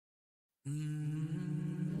بسم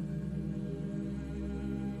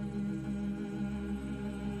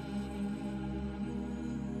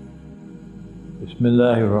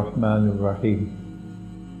الله الرحمن الرحيم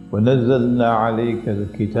ونزلنا عليك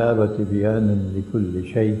الكتاب تبيانا لكل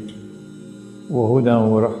شيء وهدى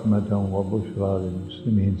ورحمة وبشرى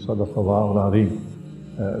للمسلمين صدق الله العظيم.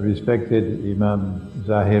 Respected Imam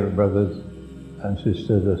Zahir brothers and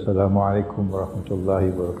sisters, Assalamualaikum wa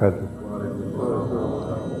rahmatullahi wa barakatuh.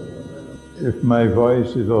 If my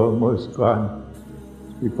voice is almost gone,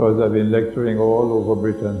 it's because I've been lecturing all over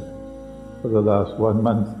Britain for the last 1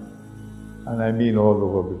 month, and I mean all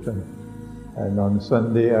over Britain. And on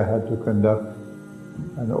Sunday I had to conduct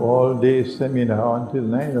an all-day seminar until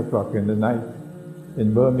 9 o'clock in the night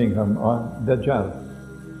in Birmingham on Dajjal.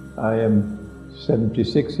 I am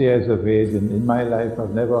 76 years of age, and in my life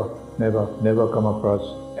I've never come across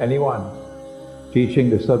anyone teaching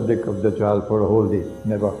the subject of Dajjal for a whole day.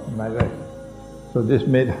 Never in my life. So this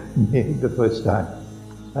made me the first time.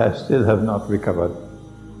 I still have not recovered.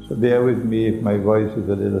 So bear with me if my voice is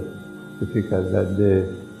a little difficult. And the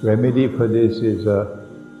remedy for this is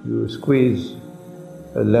you squeeze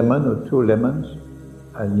a lemon or 2 lemons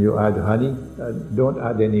and you add honey. Don't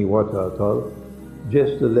add any water at all.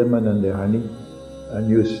 Just the lemon and the honey, and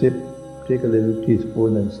you sip. Take a little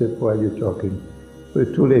teaspoon and sip while you're talking.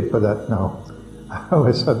 We're too late for that now.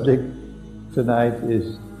 Our subject tonight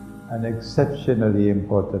is an exceptionally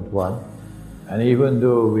important one, and even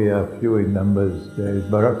though we are few in numbers, there is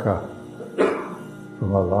barakah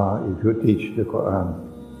from Allah if you teach the Quran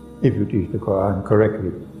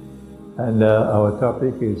correctly. And our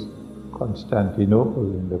topic is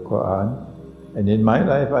Constantinople in the Quran. And in my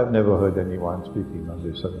life I've never heard anyone speaking on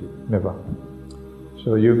this subject, never.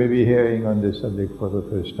 So you may be hearing on this subject for the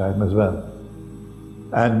first time as well.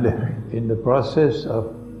 And in the process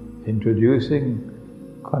of introducing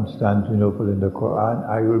Constantinople in the Quran,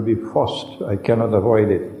 I will be forced, I cannot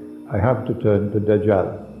avoid it, I have to turn to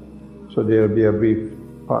Dajjal. So there will be a brief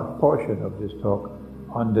portion of this talk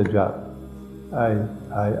on Dajjal. I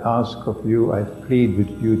ask of you, I plead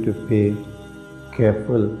with you to pay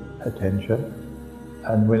careful attention,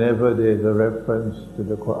 and whenever there is a reference to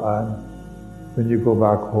the Quran, when you go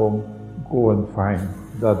back home, go and find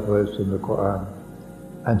that verse in the Quran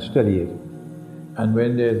and study it. And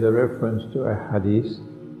when there is a reference to a hadith,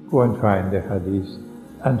 go and find the hadith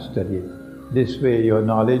and study it. This way your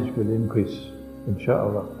knowledge will increase,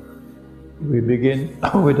 inshaAllah. We begin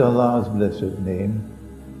with Allah's blessed name.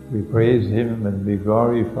 We praise Him and we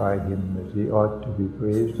glorify Him as He ought to be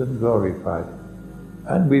praised and glorified.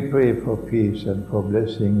 And we pray for peace and for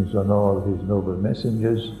blessings on all His noble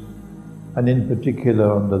messengers, and in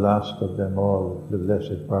particular on the last of them all, the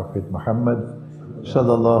blessed Prophet Muhammad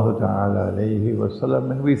sallallahu ta'ala alayhi wa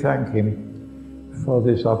sallam. And we thank him for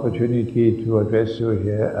this opportunity to address you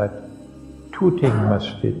here at Tooting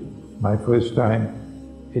Masjid, my first time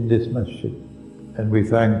in this masjid. And we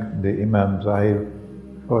thank the Imam Zahir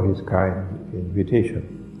for his kind invitation.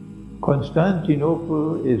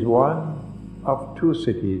 Constantinople is one of 2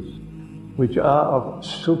 cities which are of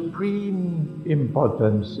supreme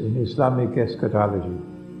importance in Islamic eschatology,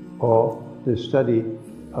 or the study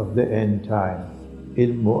of the end time,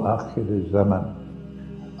 ilmu akhir zaman.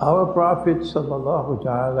 Our Prophet sallallahu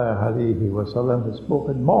ta'ala alayhi wa sallam has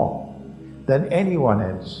spoken more than anyone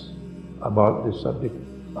else about the subject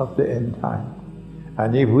of the end time.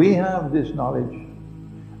 And if we have this knowledge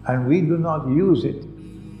and we do not use it,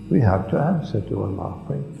 we have to answer to Allah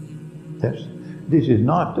for it. This is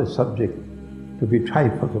not a subject to be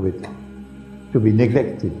trifled with, to be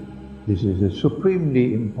neglected. This is a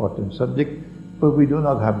supremely important subject, but we do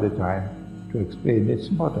not have the time to explain its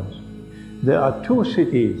importance. There are 2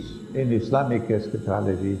 cities in Islamic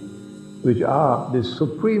eschatology which are the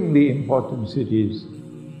supremely important cities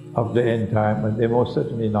of the end time, and they're most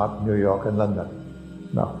certainly not New York and London.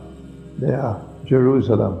 No, they are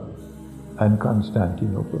Jerusalem and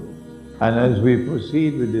Constantinople. And as we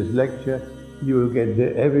proceed with this lecture, you will get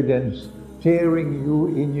the evidence staring you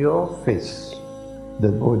in your face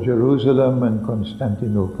that both Jerusalem and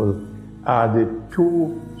Constantinople are the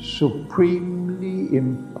 2 supremely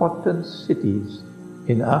important cities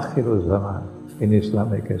in Akhir Zaman, in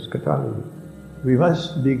Islamic eschatology. We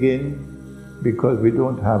must begin, because we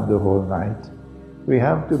don't have the whole night, we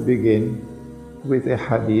have to begin with a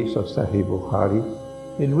hadith of Sahih Bukhari,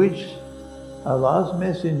 in which Allah's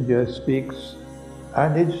Messenger speaks,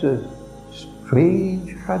 and it's a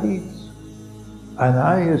strange hadith. And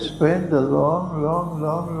I have spent a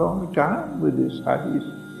long time with this hadith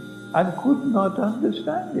and could not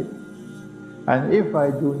understand it. And if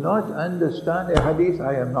I do not understand a hadith,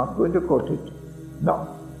 I am not going to quote it. No.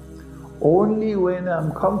 Only when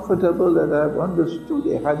I'm comfortable that I've understood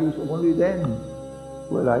a hadith, only then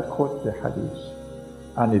will I quote the hadith.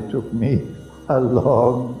 And it took me a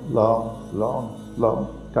long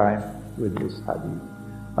time with this hadith.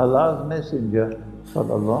 Allah's Messenger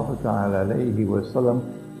sallallahu ta'ala alayhi wa sallam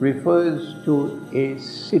refers to a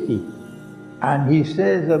city, and he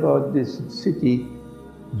says about this city,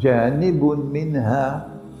 janibun minha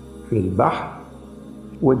fil bahr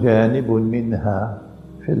wa janibun minha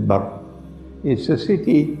fil bar. It's a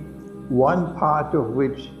city, one part of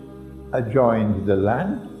which adjoins the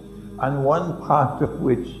land and one part of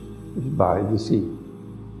which is by the sea.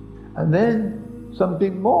 And then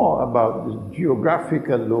something more about the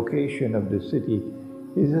geographical location of the city.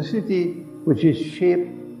 Is a city which is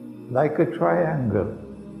shaped like a triangle.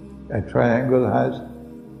 A triangle has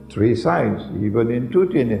three sides. Even in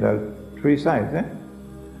Tutin it has three sides.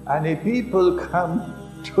 And if people come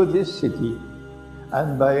to this city,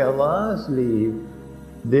 and by Allah's leave,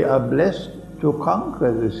 they are blessed to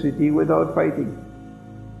conquer the city without fighting.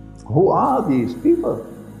 Who are these people?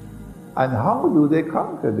 And how do they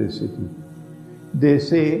conquer the city? They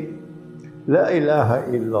say, La ilaha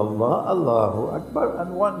illallah, Allahu Akbar,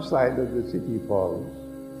 and one side of the city falls.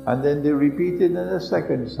 And then they repeat it and a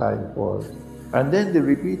second side falls. And then they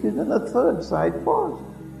repeat it and a third side falls.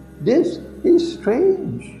 This is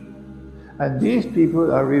strange. And these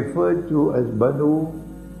people are referred to as Banu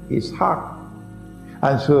Ishaq.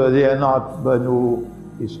 And so they are not Banu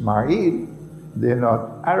Ismail, they are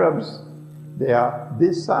not Arabs, they are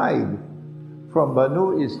this side. From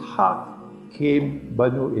Banu Ishaq came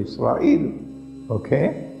Banu Israel.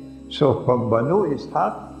 Okay? So from Banu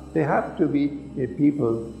Ishaq, they have to be a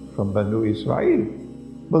people from Banu Israel.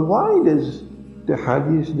 But why does the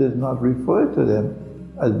hadith does not refer to them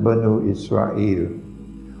as Banu Israel?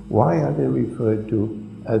 Why are they referred to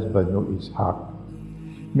as Banu Ishaq?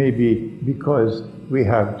 Maybe because we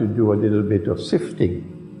have to do a little bit of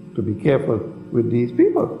sifting to be careful with these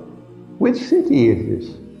people. Which city is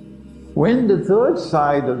this? When the third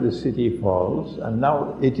side of the city falls, and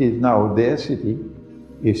now it is now their city,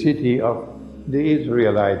 a city of the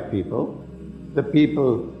Israelite people, the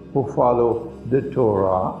people who follow the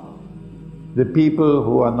Torah, the people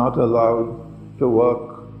who are not allowed to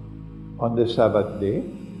work on the Sabbath day,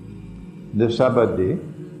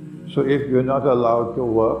 so if you're not allowed to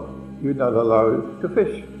work, you're not allowed to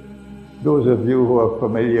fish. Those of you who are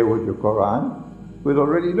familiar with the Quran will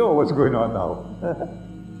already know what's going on now.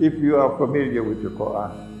 If you are familiar with the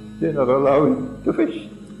Quran, you're not allowed to fish.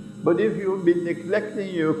 But if you've been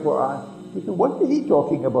neglecting your Quran, you say, what is he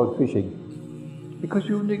talking about fishing? Because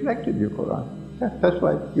you neglected your Quran. Yeah, that's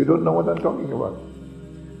why you don't know what I'm talking about.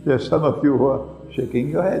 There's some of you who are shaking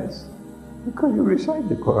your heads because you recite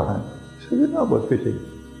the Quran, so you know about fishing.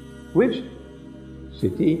 Which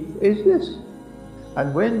city is this?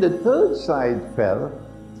 And when the third side fell,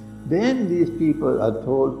 then these people are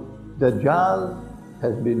told, Dajjal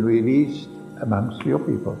has been released amongst your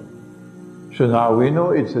people. So now we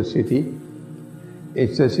know it's a city.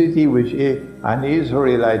 It's a city which an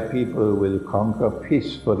Israelite people will conquer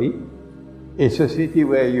peacefully. It's a city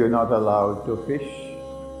where you're not allowed to fish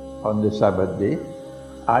on the Sabbath day.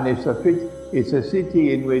 And it's a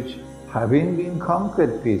city in which, having been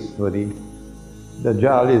conquered peacefully,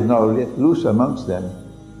 Dajjal is now let loose amongst them.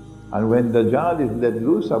 And when Dajjal is let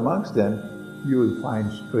loose amongst them, you will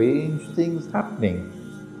find strange things happening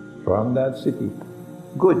from that city.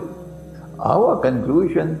 Good. Our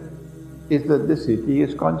conclusion is that the city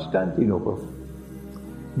is Constantinople,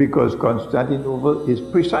 because Constantinople is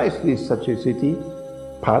precisely such a city,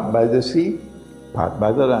 part by the sea, part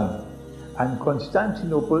by the land. And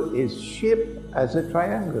Constantinople is shaped as a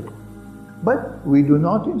triangle. But we do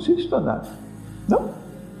not insist on that. No.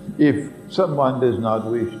 If someone does not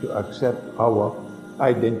wish to accept our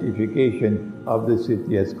identification of the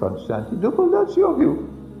city as Constantinople, that's your view.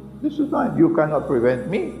 This is mine. You cannot prevent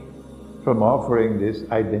me from offering this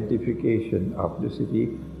identification of the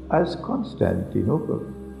city as Constantinople.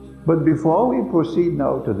 But before we proceed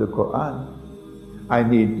now to the Quran, I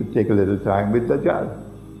need to take a little time with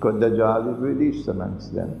Dajjal, because Dajjal is released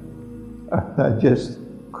amongst them. I just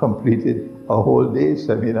completed a whole day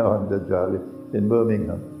seminar on Dajjal in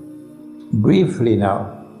Birmingham. Briefly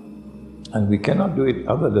now, and we cannot do it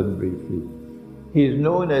other than briefly, he is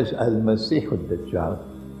known as Al-Masih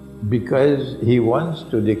al-Dajjal because he wants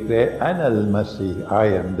to declare, Ana al-Masih, I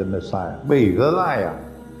am the Messiah. But he's a liar,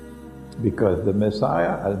 because the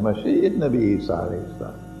Messiah, Al-Masih, is Nabi Isa alayhi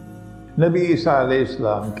salam. Nabi Isa alayhi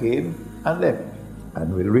salam came and left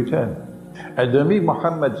and will return. And Nabi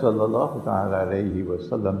Muhammad sallallahu ta'ala alayhi wa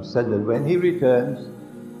sallam said that when he returns,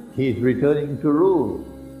 he is returning to rule.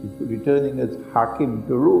 He's returning as Hakim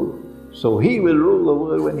to rule. So he will rule the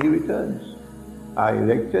world when he returns. I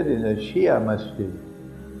lectured in a Shia masjid,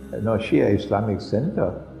 Shia Islamic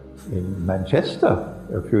Center in Manchester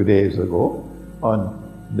a few days ago on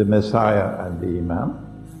the Messiah and the Imam,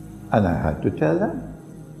 and I had to tell them.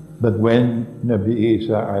 But when Nabi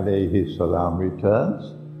Isa alayhi salam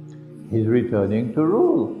returns, he's returning to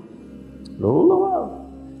rule the world.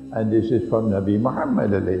 And this is from Nabi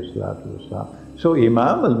Muhammad alayhi salatu wasalam. So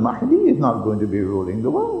Imam al-Mahdi is not going to be ruling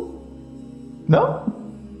the world. No.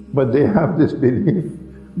 But they have this belief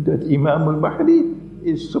that Imam al-Mahdi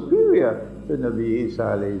is superior to Nabi Isa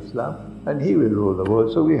alayhi salam, and he will rule the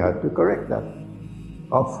world. So we had to correct that.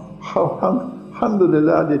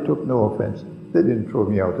 Alhamdulillah, they took no offense. They didn't throw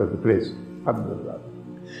me out of the place. Alhamdulillah.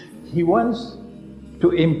 He wants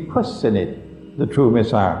to impersonate the true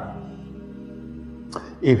Messiah.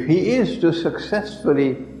 If he is to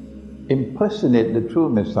successfully impersonate the true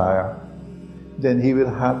Messiah, then he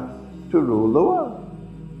will have to rule the world.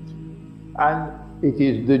 And it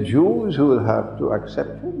is the Jews who will have to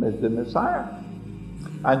accept him as the Messiah.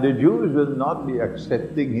 And the Jews will not be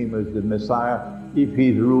accepting him as the Messiah if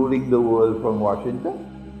he's ruling the world from Washington.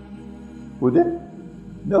 Would they?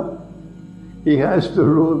 No. He has to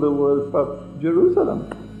rule the world from Jerusalem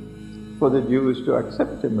for the Jews to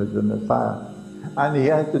accept him as the Messiah. And he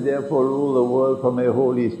has to therefore rule the world from a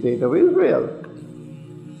holy state of Israel,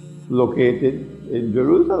 located in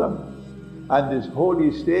Jerusalem. And this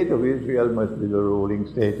holy state of Israel must be the ruling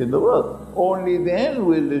state in the world. Only then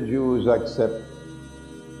will the Jews accept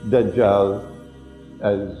Dajjal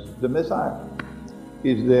as the Messiah.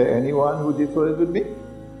 Is there anyone who differs with me?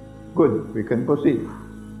 Good, we can proceed.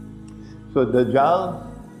 So Dajjal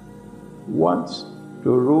wants to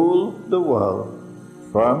rule the world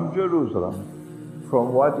from Jerusalem,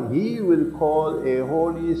 from what he will call a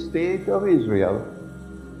holy state of Israel,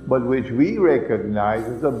 but which we recognize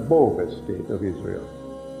as a bogus state of Israel.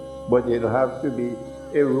 But it'll have to be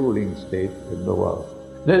a ruling state in the world.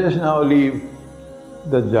 Let us now leave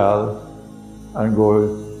Dajjal and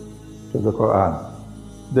go to the Quran.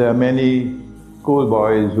 There are many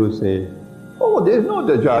schoolboys who say, oh, there's no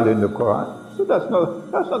Dajjal in the Quran, so that's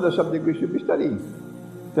not the subject we should be studying.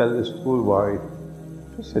 Tell the schoolboy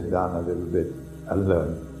to sit down a little bit and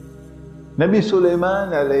learn. Nabi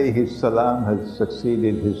Sulaiman alayhi salam has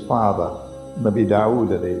succeeded his father, Nabi Dawood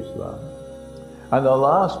alayhi salam. And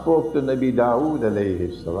Allah spoke to Nabi Dawood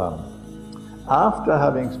alayhi salam after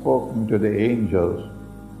having spoken to the angels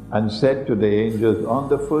and said to the angels on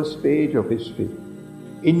the first page of history,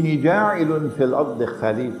 Inni ja'ilun fil ardi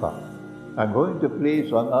khalifa. I'm going to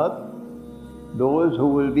place on earth those who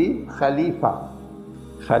will be Khalifa.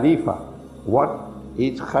 Khalifa. What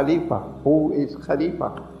is Khalifa? Who is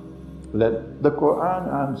Khalifa? Let the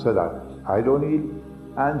Quran answer that. I don't need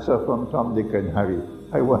answer from Tom, Dick and Harry.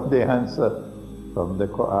 I want the answer from the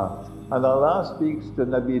Quran. And Allah speaks to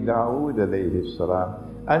Nabi Dawood alayhi salam,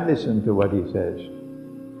 and listen to what he says.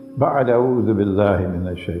 بعد أعوذ بالله من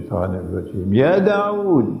الشيطان الرجيم يا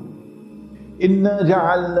داود إنا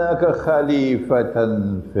جعلناك خليفة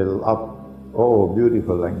في الأرض. Oh,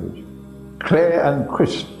 beautiful language, clear and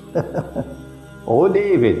crisp. Oh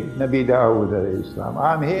David, Nabi Dawood alayhi salam,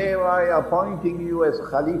 I'm hereby appointing you as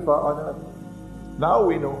Khalifa on earth. Now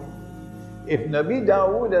we know, if Nabi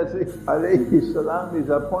Dawood alayhi salam is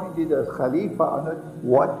appointed as Khalifa on earth,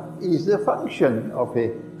 what is the function of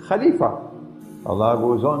a Khalifa? Allah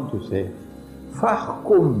goes on to say,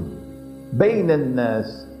 فَحْكُمْ بَيْنَ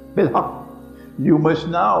النَّاسِ بِالْحَقِّ. You must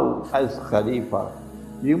now, as Khalifa,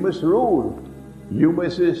 you must rule, you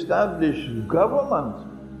must establish government,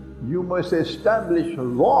 you must establish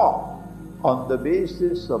law on the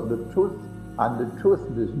basis of the truth, and the truth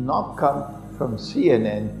does not come from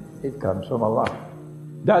CNN, it comes from Allah.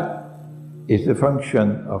 That is the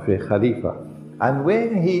function of a Khalifa. And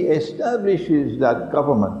when he establishes that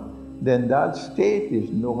government, then that state is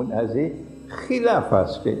known as a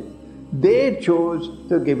Khilafah state. They chose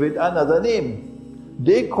to give it another name.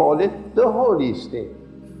 They call it the Holy State.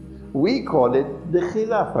 We call it the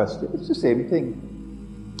Khilafah state. It's the same thing.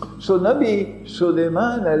 So Nabi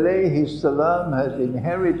Sulaiman alayhi salam has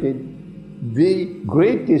inherited the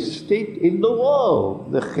greatest state in the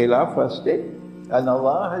world, the Khilafah state. And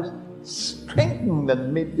Allah has strengthened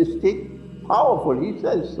and made the state powerful. He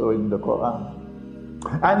says so in the Quran.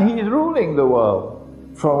 And he is ruling the world.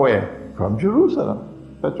 From where? From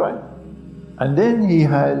Jerusalem. That's right. And then he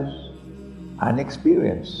has an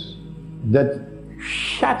experience that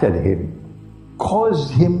shattered him,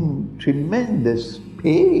 caused him tremendous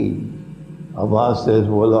pain. Allah says,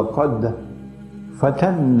 وَلَقَدْ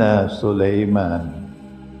فَتَنَّا سُلَيْمَانَ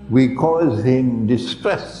We cause him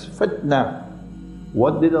distress, fitna.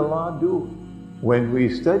 What did Allah do? When we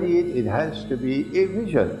study it, it has to be a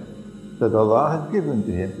vision that Allah has given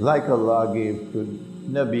to him, like Allah gave to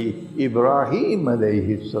Nabi Ibrahim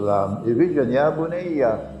alayhi salam a vision. Ya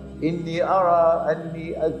bunayya, inni ara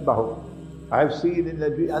anni azbahu. I've seen in the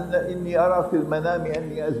dream, inni ara fil manami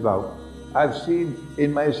anni azbahu. I've seen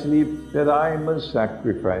in my sleep that I must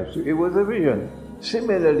sacrifice. It was a vision.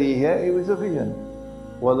 Similarly here, it was a vision.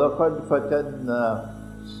 وَلَقَدْ فَتَنَّا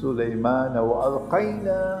سُلَيْمَانَ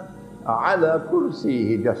وَأَلْقَيْنَا عَلَى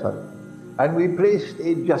كُرْسِيهِ جَسَدًا. And we placed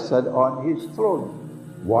a jasad on his throne.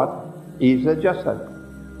 What is a jasad?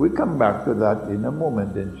 We'll come back to that in a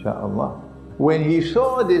moment, inshaAllah. When he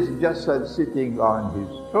saw this jasad sitting on his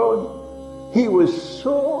throne, he was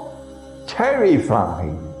so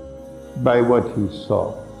terrified by what he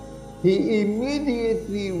saw. He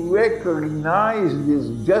immediately recognized this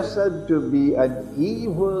jasad to be an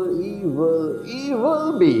evil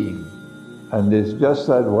being. And this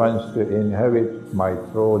jasad wants to inherit my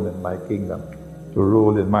throne and my kingdom, to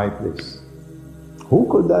rule in my place. Who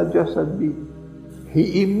could that jasad be?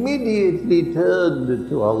 He immediately turned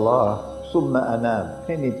to Allah, summa anab,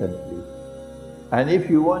 penitently. And if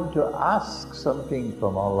you want to ask something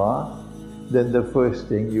from Allah, then the first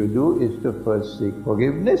thing you do is to first seek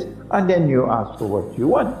forgiveness, and then you ask for what you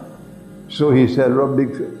want. So he said,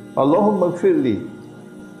 Allahumma gfirli.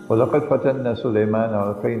 وَلَقَدْ فَتَنَّا سُلَيْمَانَ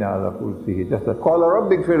وَأَلْقَيْنَا عَلَى كُرْسِيهِ جَسَدًا قَالَ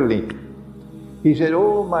رَبِّ اغْفِرْ لِي. He said,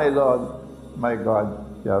 oh my Lord, my God,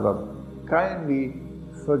 Ya Rabb, kindly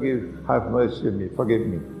have mercy on me, forgive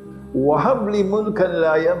me. وَهَبْ لِي مُلْكًا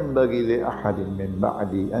لَا يَنْبَغِي لِأَحَدٍ مِّن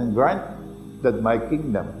بَعْدِي. And grant that my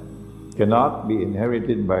kingdom cannot be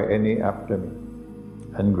inherited by any after me.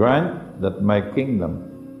 And grant that my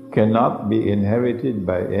kingdom cannot be inherited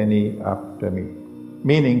by any after me.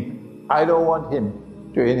 Meaning, I don't want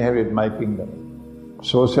him to inherit my kingdom.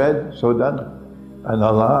 So said, so done. And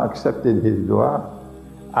Allah accepted his dua.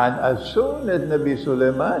 And as soon as Nabi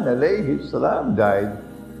Sulaiman alayhi salam died,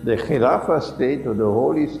 the Khilafah state, or the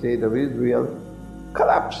holy state of Israel,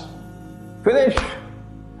 collapsed, finished.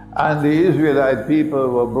 And the Israelite people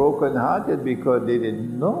were broken-hearted because they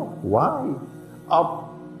didn't know why.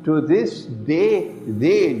 Up to this day,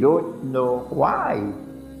 they don't know why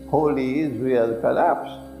holy Israel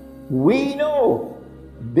collapsed. We know.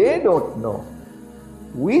 They don't know.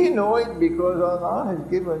 We know it because Allah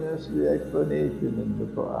has given us the explanation in the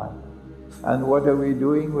Quran. And what are we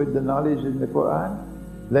doing with the knowledge in the Quran?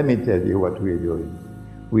 Let me tell you what we're doing.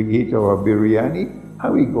 We eat our biryani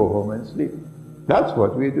and we go home and sleep. That's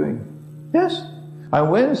what we're doing. Yes.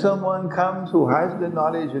 And when someone comes who has the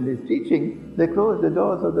knowledge and is teaching, they close the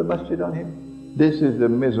doors of the masjid on him. This is the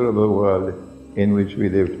miserable world in which we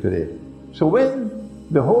live today. So when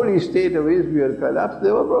the holy state of Israel collapsed,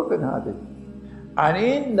 they were broken-hearted. And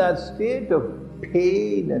in that state of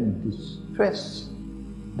pain and distress,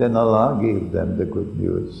 then Allah gave them the good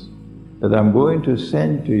news that I'm going to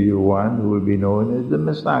send to you one who will be known as the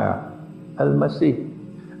Messiah, Al-Masih.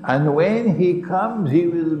 And when he comes, he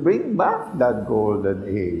will bring back that golden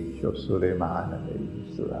age of Sulaiman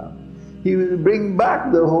alayhi salam. He will bring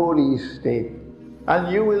back the holy state.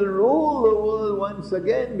 And you will rule the world once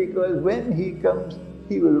again, because when he comes,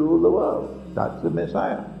 he will rule the world. That's the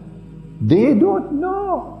Messiah. They don't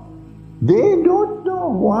know. They don't know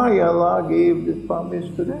why Allah gave this promise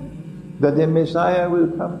to them, that the Messiah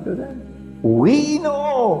will come to them. We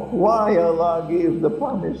know why Allah gave the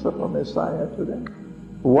promise of a Messiah to them.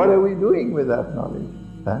 What are we doing with that knowledge?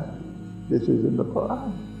 Huh? This is in the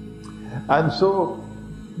Quran. And so,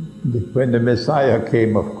 when the Messiah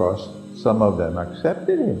came, of course, some of them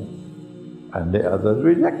accepted him, and the others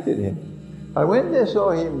rejected him. And when they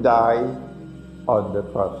saw him die on the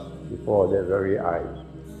cross before their very eyes,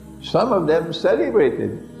 some of them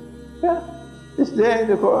celebrated. Yeah, it's there in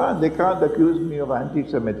the Quran. They can't accuse me of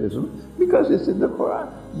anti-Semitism because it's in the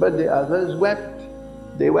Quran. But the others wept.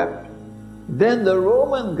 They wept. Then the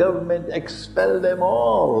Roman government expelled them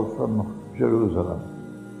all from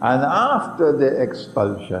Jerusalem. And after the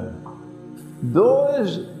expulsion,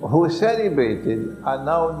 those who celebrated are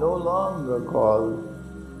now no longer called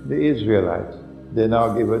the Israelites. They're now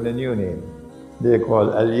given a new name. They're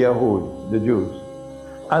called Al-Yahud, the Jews.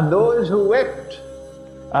 And those who wept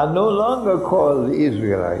are no longer called the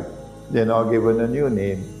Israelites. They're now given a new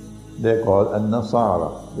name. They're called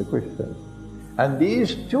Al-Nasara, the Christians. And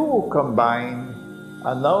these two combined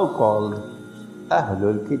are now called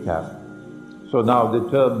Ahlul Kitab. So now the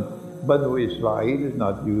term Banu Israel is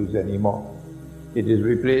not used anymore. It is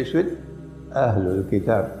replaced with Ahlul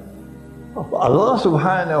Kitab. Allah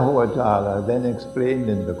subhanahu wa ta'ala then explained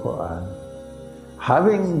in the Quran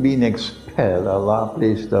Having been expelled, Allah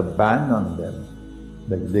placed a ban on them.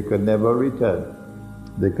 They could never return.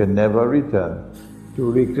 They could never return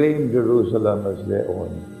to reclaim Jerusalem as their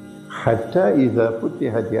own. حتى إذا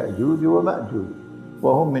فتحت يأجوج ومأجوج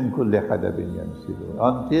وهم من كل حدب ينسلون.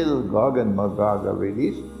 Until Gog and Magog are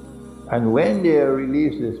released, and when they are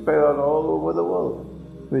released, they spread out all over the world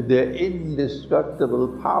with their indestructible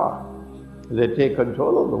power. They take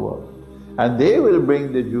control of the world. And they will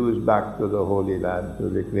bring the Jews back to the Holy Land to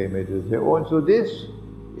reclaim it as their own. So this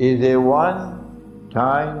is a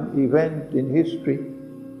one-time event in history.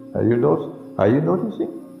 Are you noticing?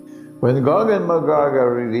 When Gog and Magog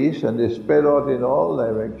are released and they spread out in all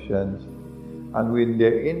directions, and with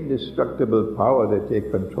their indestructible power they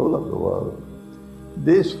take control of the world,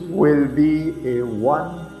 this will be a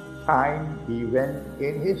one-time event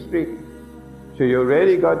in history. So you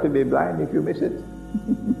really got to be blind if you miss it.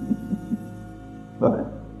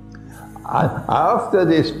 After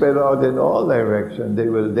they spread out in all directions, they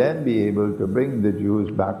will then be able to bring the Jews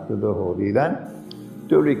back to the Holy Land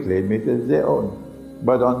to reclaim it as their own.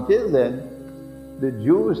 But until then, the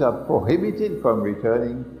Jews are prohibited from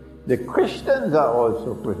returning. The Christians are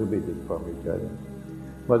also prohibited from returning.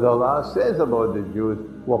 But Allah says about the Jews,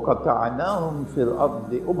 وَقَطَعْنَاهُمْ فِي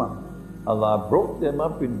الْأَرْضِ أُمَمٍ. Allah broke them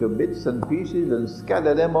up into bits and pieces and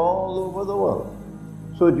scattered them all over the world.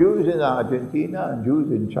 So Jews in Argentina, and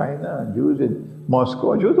Jews in China, and Jews in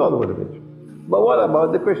Moscow, Jews all over the place. But what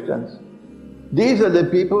about the Christians? These are the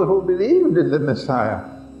people who believed in the Messiah.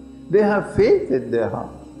 They have faith in their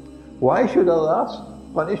heart. Why should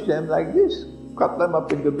Allah punish them like this? Cut them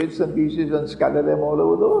up into bits and pieces and scatter them all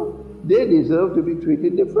over the world? They deserve to be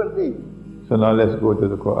treated differently. So now let's go to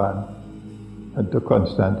the Quran and to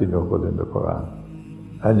Constantinople in the Quran.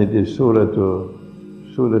 And it is Surah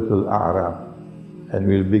Al-A'raf. And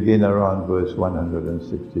we'll begin around verse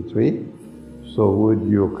 163. So would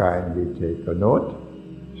you kindly take a note?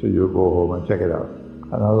 So you go home and check it out.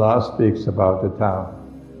 And Allah speaks about the town.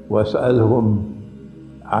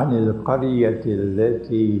 وَاسْأَلْهُمْ عَنِ الْقَرْيَةِ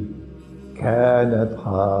الَّتِي كَانَتْ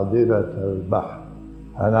حَاضِرَةَ الْبَحْرِ.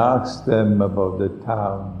 And ask them about the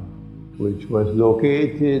town which was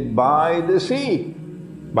located by the sea.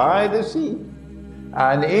 By the sea.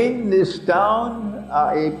 And in this town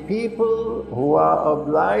are a people who are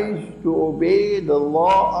obliged to obey the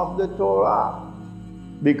law of the Torah.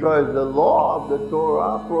 Because the law of the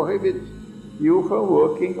Torah prohibits you from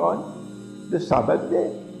working on the Sabbath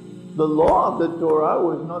day. The law of the Torah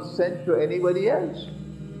was not sent to anybody else.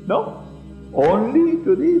 No, only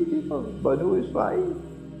to these people, Banu Israel.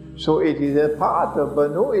 So it is a part of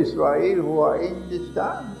Banu Israel who are in this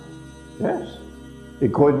town. Yes,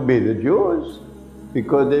 it couldn't be the Jews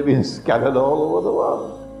because they've been scattered all over the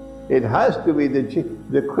world. It has to be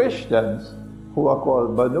the Christians who are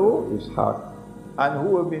called Banu Ishaq and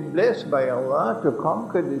who have been blessed by Allah to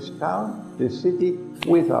conquer this town, this city,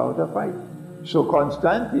 without a fight. So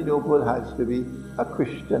Constantinople has to be a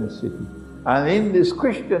Christian city. And in this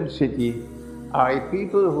Christian city are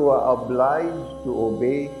people who are obliged to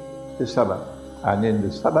obey the Sabbath. And in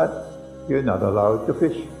the Sabbath, you're not allowed to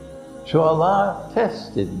fish. So Allah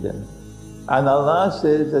tested them. And Allah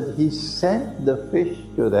says that He sent the fish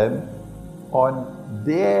to them on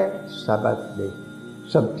their Sabbath day.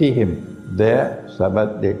 Sabtihim, their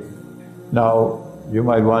Sabbath day. Now, you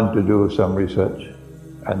might want to do some research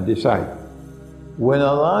and decide. When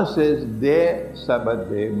Allah says their Sabbath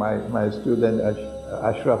day, my student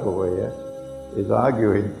Ashraf over here is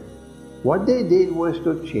arguing, what they did was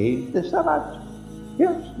to change the Sabbath.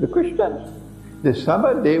 Yes, the Christians. The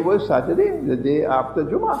Sabbath day was Saturday, the day after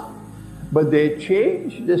Jummah. But they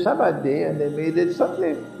changed the Sabbath day and they made it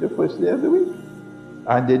Sunday, the first day of the week.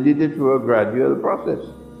 And they did it through a gradual process.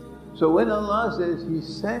 So when Allah says He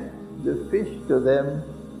sent the fish to them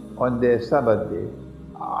on their Sabbath day,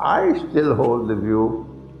 I still hold the view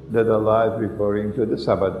that Allah is referring to the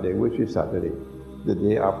Sabbath day, which is Saturday, the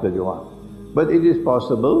day after Jummah. But it is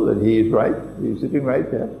possible that He is right, He is sitting right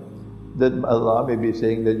there, that Allah may be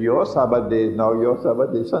saying that your Sabbath day is now your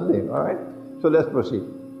Sabbath day Sunday, all right? So let's proceed.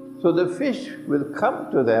 So the fish will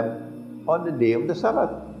come to them on the day of the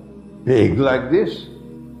Sabbath, big like this,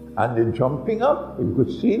 and they're jumping up, you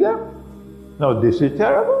could see them. Now this is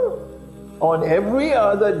terrible. On every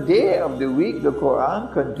other day of the week, the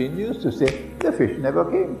Quran continues to say, the fish never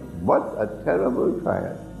came. What a terrible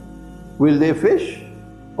trial. Will they fish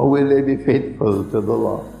or will they be faithful to the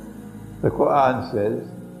law? The Quran says,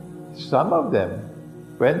 some of them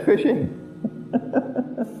went fishing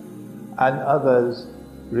and others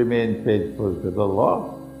remained faithful to the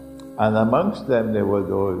law. And amongst them there were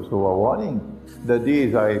those who were warning that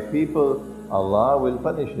these are a people, Allah will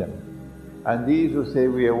punish them. And these who say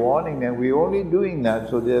we are warning them, we're only doing that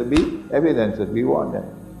so there'll be evidence that we warn them.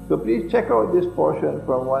 So please check out this portion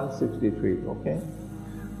from 163, okay?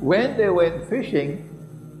 When they went fishing,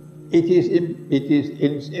 it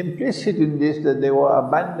is implicit in this that they were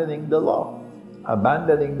abandoning the law.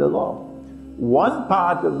 Abandoning the law. One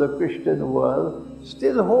part of the Christian world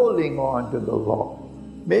still holding on to the law.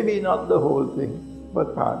 Maybe not the whole thing,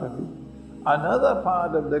 but part of it. Another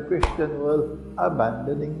part of the Christian world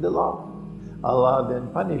abandoning the law. Allah then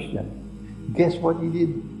punished them. Guess what He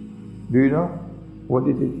did? Do you know what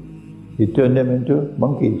He did? He turned them into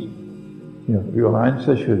monkeys. You know, your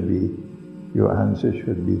answer should be,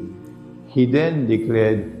 He then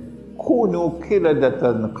declared, Kunu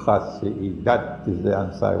kiradatan khasi'in. That is the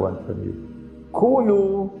answer I want from you.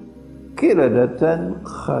 Kunu kiradatan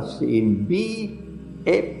khasi'in. Be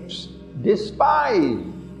apes, despised.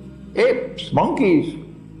 Apes, monkeys.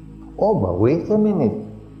 Oh, but wait a minute.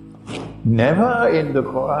 Never in the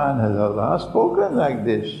Quran has Allah spoken like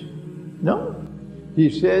this. No. He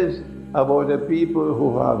says about the people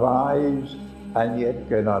who have eyes and yet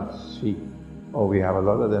cannot see. Oh, we have a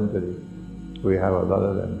lot of them today. We have a lot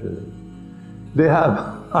of them today. They have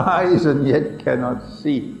eyes and yet cannot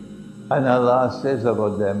see. And Allah says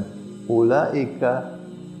about them, Ulaika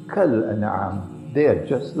kal an'am. They are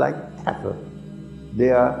just like cattle.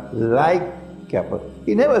 They are like cattle.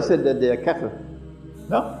 He never said that they are cattle.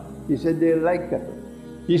 No? He said they are like cattle.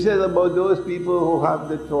 He says about those people who have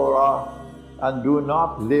the Torah and do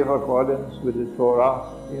not live accordance with the Torah,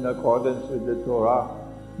 in accordance with the Torah,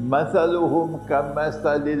 مَثَلُهُمْ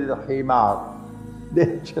كَمَثَلِ الْحِمَارِ.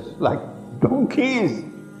 They're just like donkeys.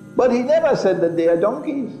 But He never said that they are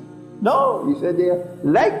donkeys. No, He said they are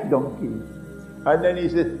like donkeys. And then He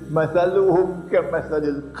said, مَثَلُهُمْ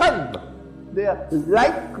كَمَثَلِ الْقَلْبِ. They are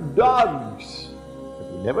like dogs. But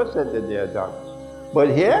He never said that they are dogs.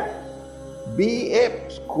 But here, be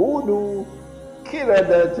apes, kunu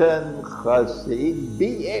kiradatan khasi'in.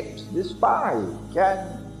 Be apes, despise. Can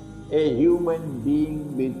a human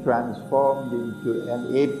being be transformed into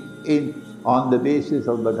an ape on the basis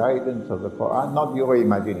of the guidance of the Quran? Not your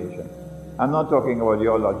imagination. I'm not talking about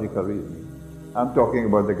your logical reasoning. I'm talking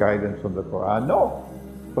about the guidance of the Quran. No.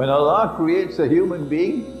 When Allah creates a human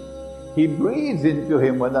being, He breathes into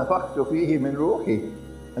him, وَنَفَخْتُ فِيهِ مِنْ رُوحِي.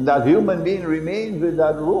 And that human being remains with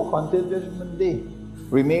that ruh until Judgment Day.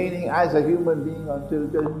 Remaining as a human being until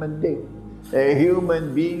Judgment Day. A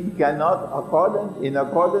human being cannot, in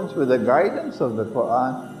accordance with the guidance of the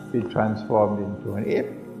Quran, be transformed into an ape.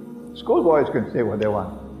 Schoolboys can say what they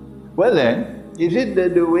want. Well then, is it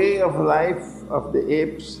that the way of life of the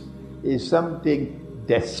apes is something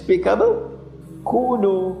despicable?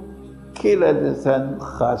 Kunu kiradatan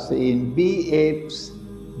khasi'in. Be apes,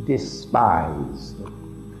 despised.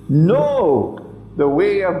 No, the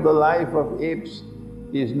way of the life of apes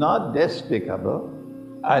is not despicable.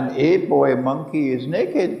 An ape or a monkey is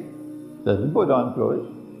naked, doesn't put on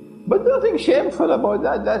clothes, but nothing shameful about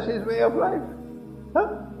that. That's his way of life.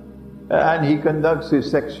 Huh? And he conducts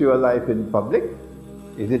his sexual life in public.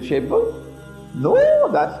 Is it shameful?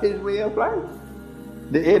 No, that's his way of life.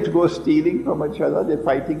 The apes go stealing from each other, they're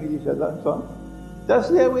fighting with each other and so on. That's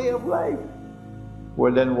their way of life.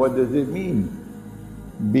 Well then what does it mean?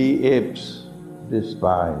 Be apes,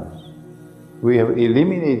 despised. We have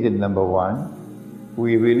eliminated number one,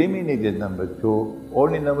 we've eliminated number two,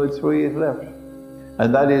 only number three is left.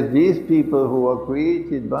 And that is these people who are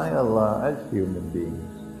created by Allah as human beings.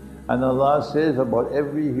 And Allah says about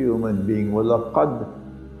every human being, وَلَقَدْ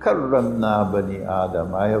كَرَّمْنَا بَنِي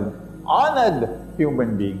آدَمَ. I have honored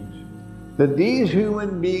human beings. That these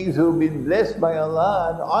human beings who've been blessed by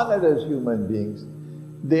Allah and honored as human beings,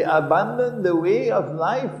 they abandon the way of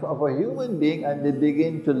life of a human being and they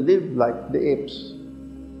begin to live like the apes.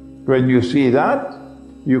 When you see that,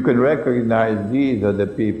 you can recognize these are the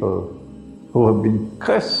people who have been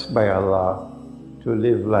cursed by Allah to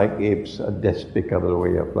live like apes, a despicable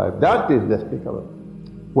way of life. That is despicable.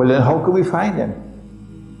 Well then how can we find them?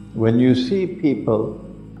 When you see people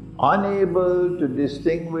unable to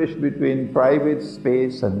distinguish between private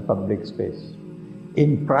space and public space.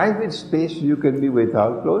 In private space you can be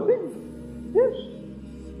without clothing. Yes.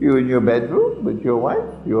 You're in your bedroom with your wife,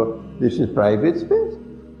 this is private space.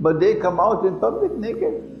 But they come out in public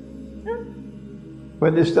naked. Yeah.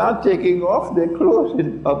 When they start taking off their clothes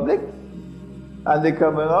in public, and they're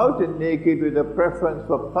coming out in naked with a preference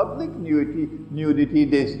for public nudity,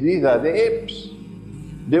 these are the apes.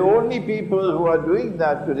 The only people who are doing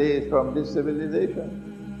that today is from this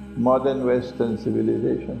civilization, modern Western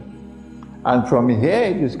civilization. And from here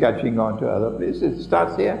it is catching on to other places. It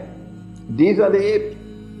starts here. These are the apes,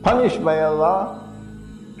 punished by Allah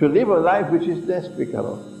to live a life which is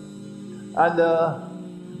despicable. And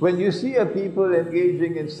when you see a people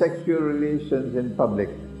engaging in sexual relations in public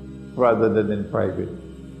rather than in private,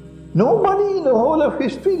 nobody in the whole of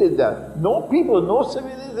history did that. No people, no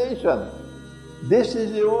civilization. This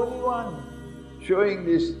is the only one showing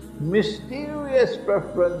this mysterious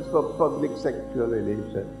preference for public sexual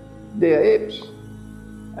relation. They are apes.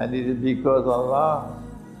 And it is because Allah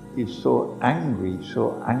is so angry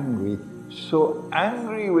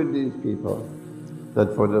with these people,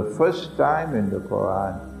 that for the first time in the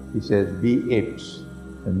Quran, He says, be apes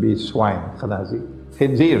and be swine,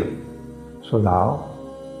 khinzir. So now,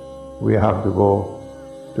 we have to go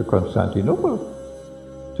to Constantinople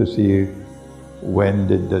to see when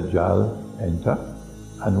did Dajjal enter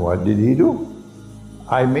and what did he do.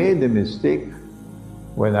 I made a mistake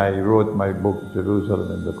when I wrote my book,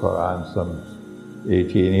 Jerusalem and the Quran, some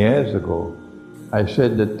 18 years ago. I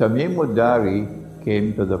said that Tamim ud-Dari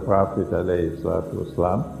came to the Prophet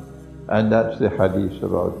ﷺ, and that's the hadith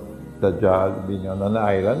about Dajjal being on an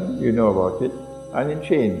island, you know about it, and in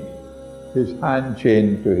chains. His hand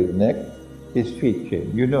chained to his neck, his feet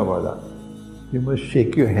chained. You know about that. You must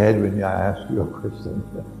shake your head when I ask you a question.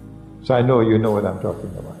 So I know you know what I'm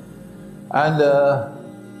talking about. And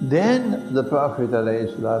then the Prophet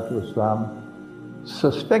ﷺ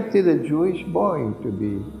suspected a Jewish boy to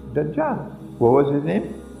be Dajjal. What was his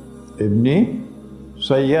name? Ibn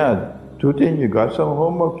Sayyad. Two things, you got some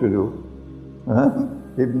homework to do.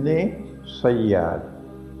 Ibn Sayyad.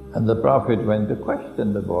 And the Prophet went to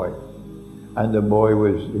question the boy. And the boy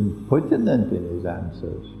was impertinent in his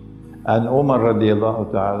answers. And Umar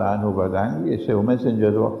radiallahu ta'ala anhu got angry. He said, O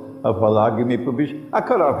Messenger of Allah, give me permission. I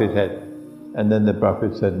cut off his head. And then the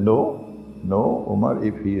Prophet said, no, Umar,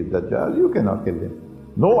 if he is Dajjal, you cannot kill him.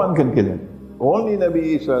 No one can kill him. Only Nabi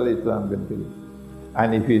Isa alayhi salam can kill him.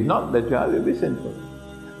 And if he's not Dajjal, he'll be sinful.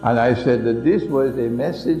 And I said that this was a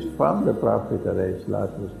message from the Prophet alayhi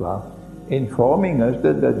salam informing us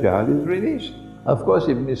that Dajjal is released. Of course,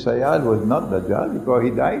 Ibn Sayyad was not Dajjal because he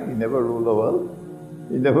died, he never ruled the world.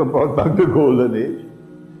 He never brought back the golden age.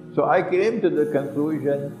 So I came to the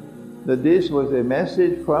conclusion that this was a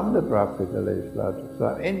message from the Prophet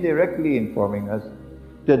ﷺ, indirectly informing us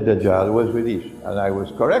that Dajjal was released. And I was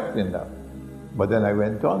correct in that. But then I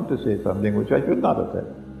went on to say something which I should not have said.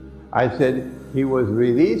 I said he was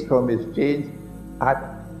released from his chains at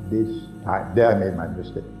this time. There I made my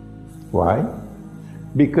mistake. Why?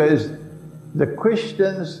 Because the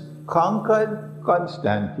Christians conquered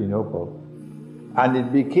Constantinople, and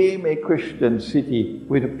it became a Christian city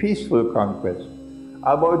with a peaceful conquest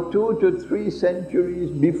about 2 to 3 centuries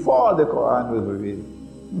before the Quran was revealed.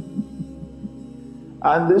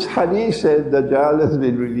 And this hadith said Dajjal has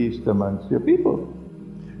been released amongst your people.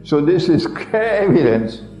 So this is clear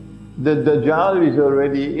evidence that Dajjal is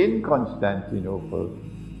already in Constantinople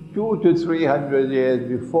 200 to 300 years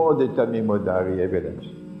before the Tamim ud-Dari evidence.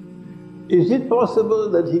 Is it possible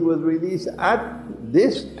that he was released at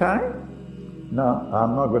this time? No,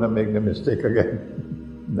 I'm not going to make the mistake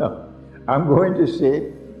again. No. I'm going to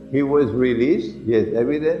say he was released, he has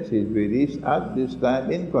evidence, he's released at this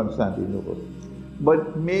time in Constantinople.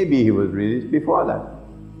 But maybe he was released before that.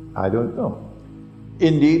 I don't know.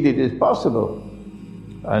 Indeed, it is possible.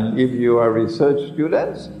 And if you are research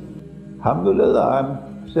students, alhamdulillah,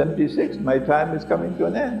 I'm 76, my time is coming to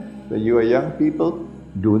an end. So you are young people,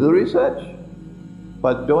 do the research.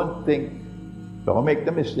 But don't make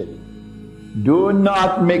the mistake. Do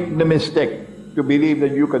not make the mistake to believe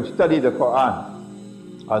that you can study the Quran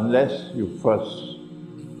unless you first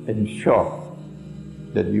ensure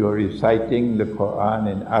that you are reciting the Quran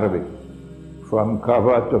in Arabic from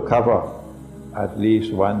cover to cover at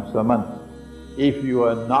least once a month. If you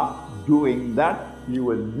are not doing that, you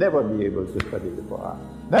will never be able to study the Quran.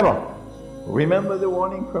 Never. Remember the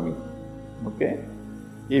warning from me, okay?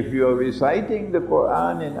 If you are reciting the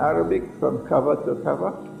Quran in Arabic from cover to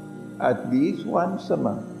cover at least once a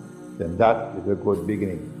month, then that is a good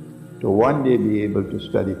beginning to one day be able to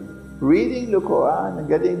study. Reading the Quran and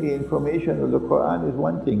getting the information of the Quran is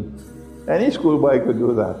one thing. Any schoolboy could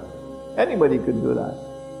do that. Anybody could do that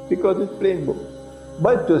because it's plain book.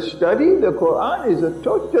 But to study the Quran is a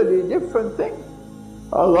totally different thing.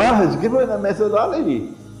 Allah has given a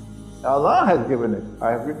methodology. Allah has given it.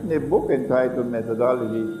 I have written a book entitled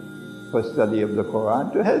Methodology for Study of the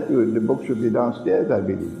Quran to help you. The book should be downstairs, I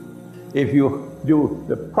believe. If you do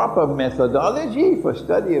the proper methodology for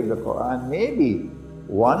study of the Quran, maybe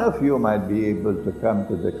one of you might be able to come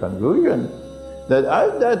to the conclusion that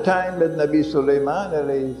at that time that Nabi Sulaiman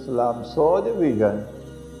alayhi salam saw the vision,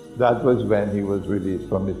 that was when he was released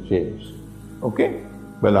from his chains. Okay?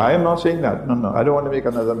 Well, I am not saying that. No, I don't want to make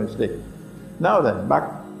another mistake. Now then,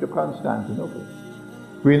 back to Constantinople.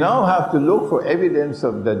 We now have to look for evidence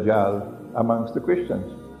of Dajjal amongst the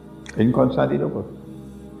Christians in Constantinople.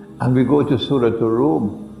 And we go to Surah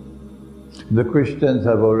Rum. The Christians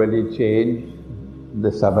have already changed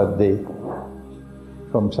the Sabbath day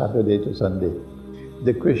from Saturday to Sunday.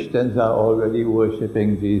 The Christians are already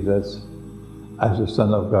worshipping Jesus as the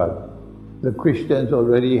Son of God. The Christians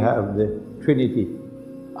already have the Trinity.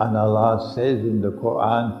 And Allah says in the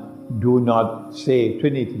Quran, do not say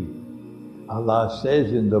Trinity. Allah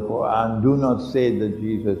says in the Quran, do not say that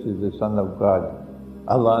Jesus is the Son of God.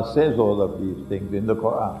 Allah says all of these things in the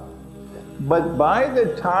Quran. But by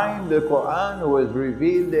the time the Quran was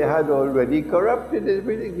revealed, they had already corrupted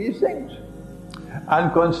everything, these things.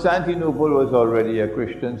 And Constantinople was already a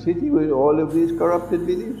Christian city with all of these corrupted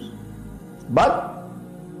beliefs. But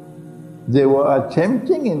they were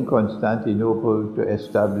attempting in Constantinople to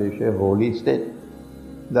establish a holy state.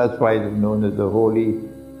 That's why it is known as the Holy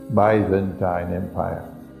Byzantine Empire.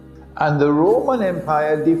 And the Roman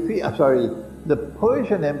Empire the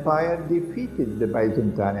Persian Empire defeated the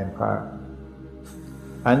Byzantine Empire.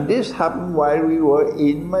 And this happened while we were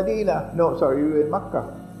in Medina. We were in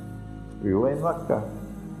Makkah. We were in Makkah.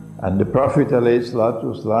 And the Prophet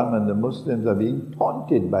ﷺ and the Muslims are being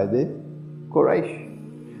taunted by the Quraysh,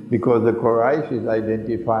 because the Quraysh is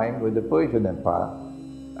identifying with the Persian Empire,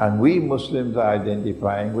 and we Muslims are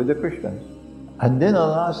identifying with the Christians. And then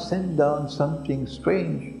Allah sent down something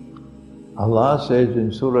strange. Allah says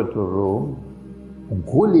in Surah Rum,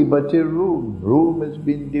 "Ghulibatir Rum." Rum has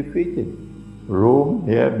been defeated. Rome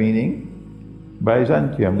here meaning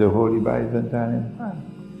Byzantium, the Holy Byzantine Empire.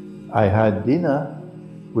 I had dinner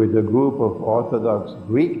with a group of Orthodox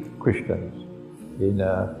Greek Christians in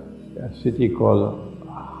a city called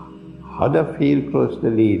Huddersfield, close to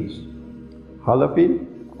Leeds. Huddersfield,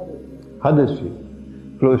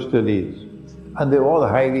 close to Leeds. And they're all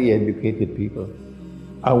highly educated people.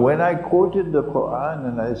 And when I quoted the Quran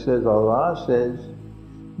and I said, Allah says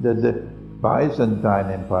that the Byzantine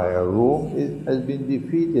Empire, Rome, has been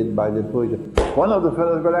defeated by the Persians. One of the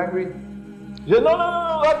fellows got angry. He said,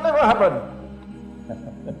 no, that never happened.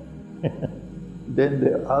 Then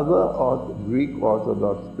the other Greek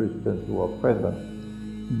Orthodox Christians who were present,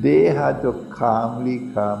 they had to calmly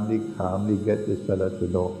get this fellow to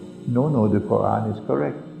know, no, the Quran is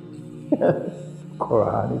correct.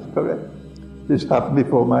 Quran is correct. This happened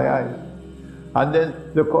before my eyes. And then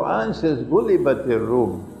the Quran says, "Ghulibatir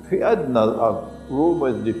Rum." Fi'adna of Rome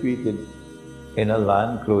was defeated in a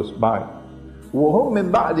land close by. وَهُمْ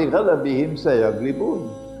مِنْ بَعْدِ غَلَبِهِمْ سَيَغْلِبُونَ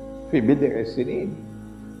فِي بِضْعِ سِنِينَ.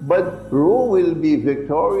 But Rome will be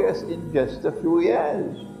victorious in just a few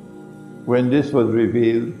years. When this was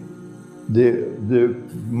revealed, the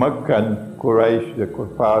Meccan Quraysh, the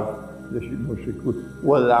Kuffar, the Mushrikun,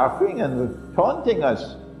 were laughing and were taunting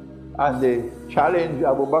us. And they challenged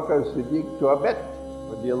Abu Bakr Siddiq to a bet.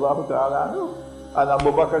 Radiallahu ta'ala anhu. And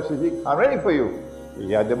Abu Bakr Siddiq, I'm ready for you.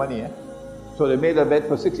 He had the money, So they made a bet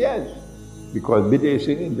for 6 years. Because bid'ah is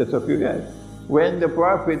in just a few years. When the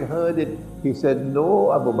Prophet heard it, he said,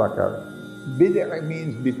 no, Abu Bakr. Bid'ah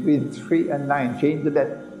means between 3 and 9. Change the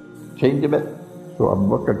bet. Change the bet. So Abu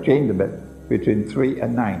Bakr changed the bet between 3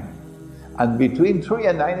 and 9. And between 3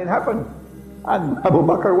 and 9 it happened. And Abu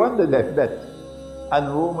Bakr won the bet. And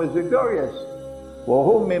Rome was victorious.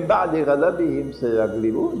 وَهُمْ مِنْ بَعْدِ غَلَبِهِمْ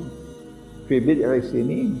سَيَغْلِبُونَ فِي بِضْعِ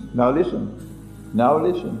سِنِينَ. Now listen.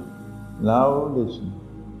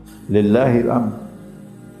 لِلَّهِ الْأَمْرُ.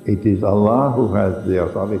 It is Allah who has the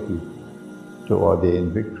authority to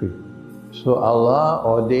ordain victory. So Allah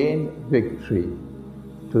ordained victory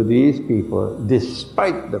to these people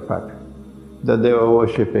despite the fact that they were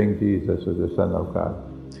worshipping Jesus as the Son of God,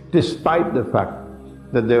 despite the fact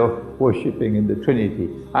that they were worshipping in the Trinity,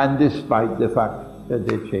 and despite the fact that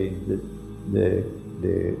they changed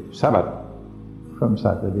the Sabbath from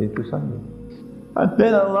Saturday to Sunday. And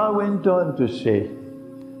then Allah went on to say,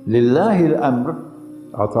 Lillahi al-amr,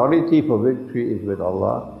 authority for victory is with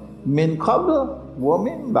Allah, min qabl wa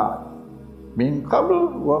min ba'd. Min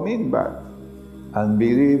qabl wa min ba'd. And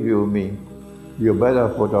believe you me, you better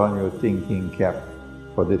put on your thinking cap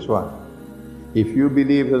for this one. If you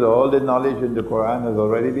believe that all the knowledge in the Quran has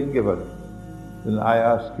already been given, then I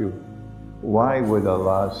ask you, why would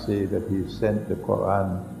Allah say that He sent the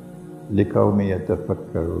Quran لِقَوْمِ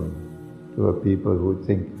يَتَفَكَّرُونَ, to a people who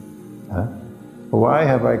think? Why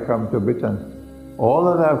have I come to Britain? All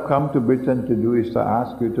that I've come to Britain to do is to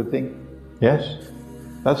ask you to think. Yes,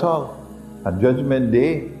 that's all. On Judgment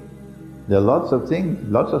Day, there are lots of things,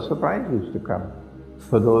 lots of surprises to come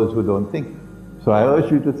for those who don't think. So I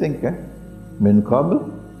urge you to think. min qabl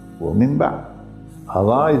wa min ba'd.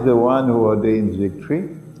 Allah is the one who ordains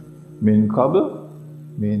victory, min qabl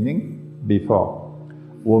meaning before,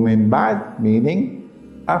 wa min ba'd meaning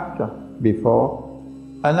after, before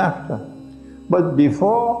and after. But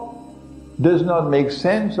before does not make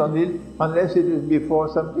sense unless it is before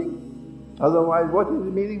something. Otherwise, what is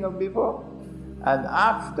the meaning of before? And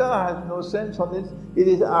after has no sense unless it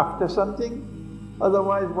is after something.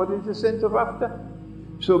 Otherwise, what is the sense of after?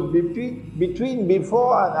 So between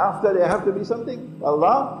before and after there have to be something.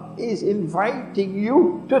 Allah is inviting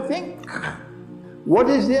you to think. What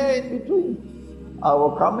is there in between?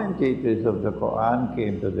 Our commentators of the Quran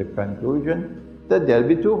came to the conclusion that there will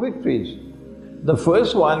be two victories. The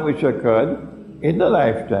first one which occurred in the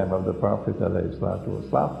lifetime of the Prophet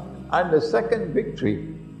ﷺ, and the second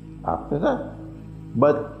victory after that.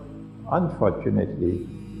 But unfortunately,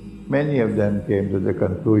 many of them came to the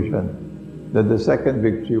conclusion that the second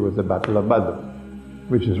victory was the Battle of Badr,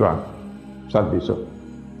 which is wrong, sadly so.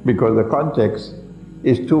 Because the context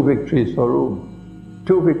is two victories for Rome.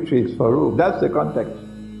 Two victories for Rome, that's the context.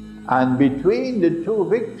 And between the two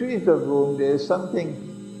victories of Rome, there is something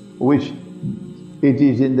which it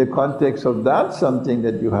is in the context of that something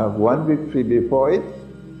that you have one victory before it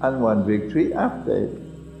and one victory after it.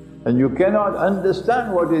 And you cannot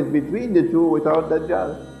understand what is between the two without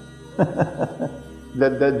Dajjal. The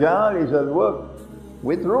Dajjal is at work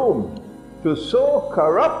with Rome to so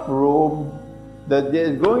corrupt Rome that there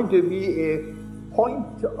is going to be a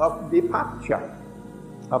point of departure,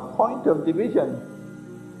 a point of division,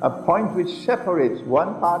 a point which separates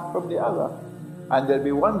one part from the other. And there will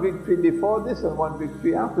be one victory before this and one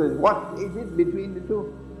victory after this. What is it between the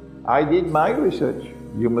two? I did my research,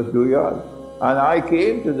 you must do yours. And I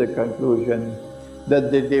came to the conclusion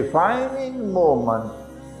that the defining moment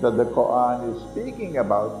that the Quran is speaking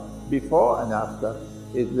about, before and after,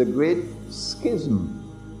 is the great schism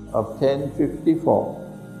of 1054,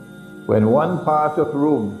 when one part of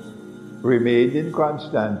Rome remained in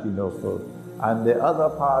Constantinople and the other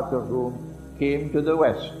part of Rome came to the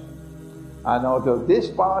west. And out of this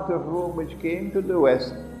part of Rome which came to the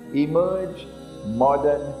west emerged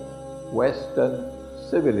modern Western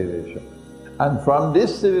civilization. And from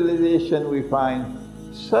this civilization we find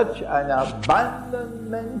such an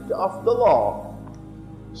abandonment of the law,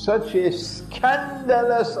 such a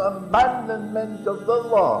scandalous abandonment of the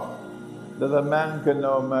law, that a man can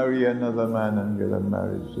now marry another man and get a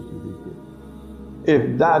marriage certificate.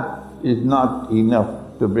 If that is not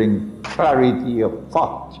enough to bring clarity of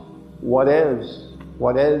thought, what else?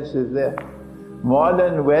 What else is there?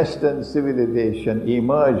 Modern Western civilization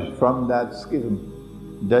emerged from that schism.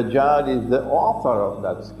 Dajjal is the author of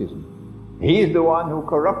that schism. He is the one who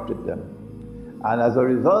corrupted them. And as a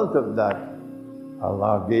result of that,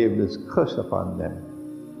 Allah gave this curse upon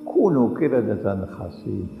them. Kunu qiradatan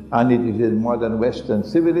khaseen. And it is in modern Western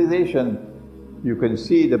civilization, you can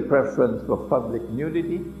see the preference for public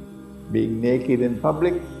nudity, being naked in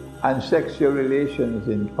public, and sexual relations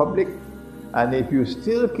in public. And if you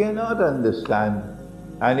still cannot understand,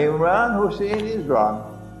 and Imran Hosein is wrong,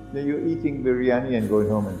 then you're eating biryani and going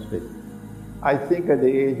home and sleep. I think at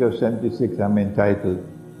the age of 76 I'm entitled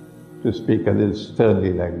to speak a little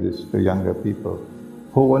sternly like this to younger people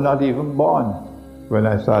who were not even born when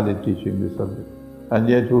I started teaching this subject, and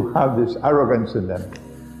yet who have this arrogance in them.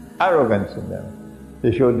 Arrogance in them.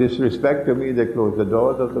 They show disrespect to me, they close the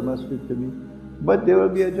doors of the masjid to me, but there will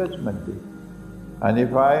be a judgment day. And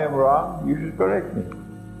if I am wrong, you should correct me.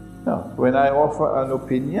 No, when I offer an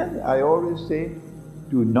opinion, I always say,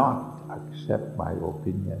 do not accept my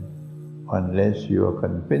opinion unless you are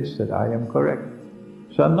convinced that I am correct.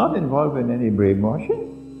 So I'm not involved in any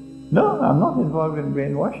brainwashing. No, I'm not involved in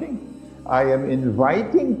brainwashing. I am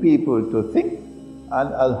inviting people to think,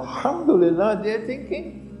 and alhamdulillah, they're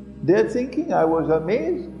thinking. They're thinking. I was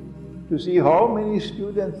amazed to see how many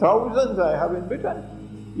students, thousands I have in Britain.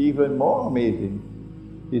 Even more amazing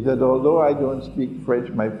is that although I don't speak French,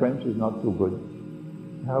 my French is not too good.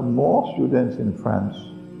 I have more students in France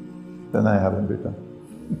than I have in Britain.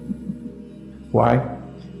 Why?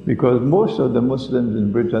 Because most of the Muslims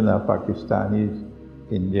in Britain are Pakistanis,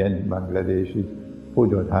 Indians, Bangladeshis, who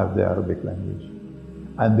don't have the Arabic language.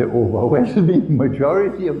 And the overwhelming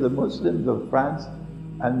majority of the Muslims of France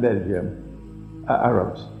and Belgium are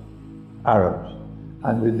Arabs. Arabs.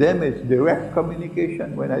 And with them it's direct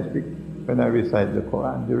communication when I speak, when I recite the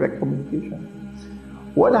Quran, direct communication.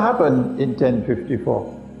 What happened in 1054?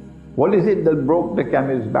 What is it that broke the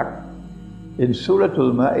camel's back? In Surah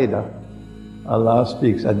Al-Ma'idah, Allah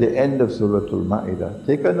speaks at the end of Surah Al-Ma'idah.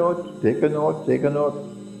 Take a note, take a note, take a note.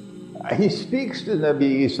 He speaks to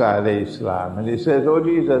Nabi Isa alayhi salam and he says, "Oh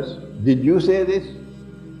Jesus, did you say this?"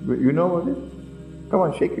 You know what it is? Come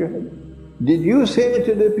on, shake your head. Did you say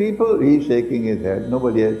to the people? He's shaking his head.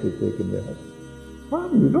 Nobody else is shaking their head. Well,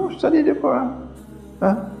 you don't study the Quran.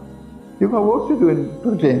 Huh? You've got work to do in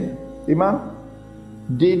Britain. Imam,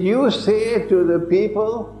 did you say to the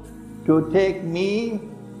people to take me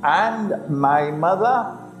and my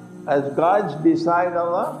mother as gods beside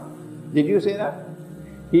Allah? Did you say that?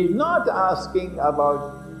 He's not asking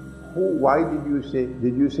about why did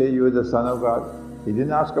you say you were the Son of God? He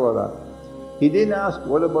didn't ask about that. He didn't ask,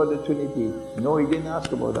 what about the Trinity? No, he didn't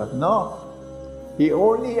ask about that. No. He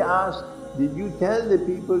only asked, did you tell the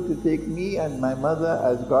people to take me and my mother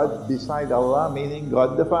as gods beside Allah, meaning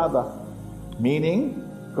God the Father? Meaning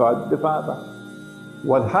God the Father.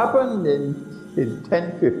 What happened in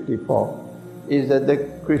 1054 is that the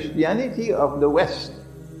Christianity of the West,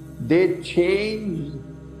 they changed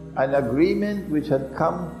an agreement which had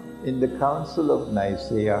come in the Council of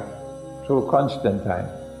Nicaea through Constantine.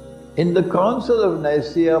 In the Council of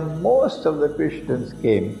Nicaea, most of the Christians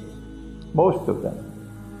came, most of them.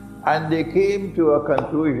 And they came to a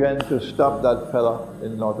conclusion to stop that fellow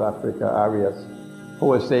in North Africa, Arius, who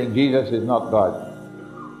was saying Jesus is not God.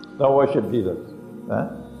 Don't worship Jesus. Huh?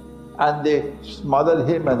 And they smothered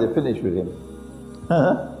him and they finished with him.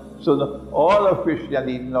 So all of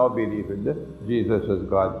Christianity now believe in Jesus as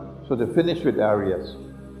God. So they finished with Arius.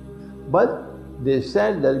 But they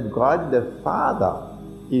said that God the Father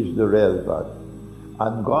is the real God.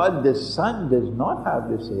 And God the Son does not have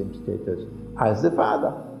the same status as the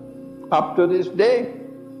Father. Up to this day,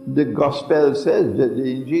 the Gospel says, the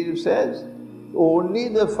Injil says, only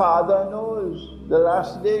the Father knows the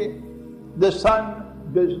last day. The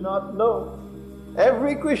Son does not know.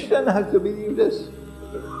 Every Christian has to believe this.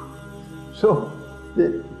 So,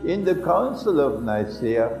 in the Council of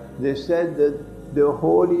Nicaea, they said that the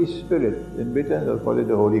Holy Spirit, in Britain they'll call it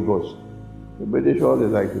the Holy Ghost. The British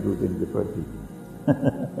always like to do things differently.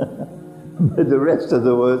 But the rest of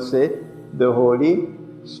the world say the Holy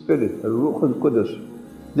Spirit, the Ruh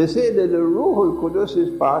al-Qudus. They say that the Ruh al-Qudus is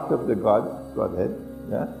part of the Godhead.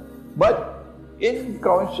 Yeah? But in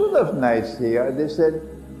Council of Nicaea, they said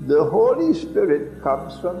the Holy Spirit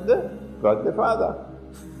comes from the God the Father.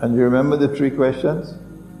 And you remember the three questions?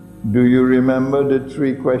 Do you remember the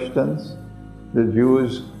three questions the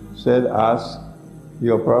Jews said, ask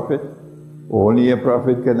your prophet? Only a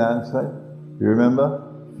prophet can answer. You remember?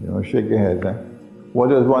 You know, shake your head. Huh? What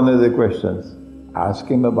was one of the questions? Ask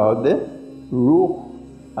him about the Ruh.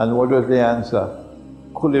 And what was the answer?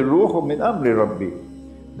 قُلِ الرُّوحُ مِنْ أَمْرِ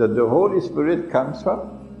رَبِّي. That the Holy Spirit comes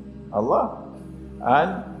from Allah.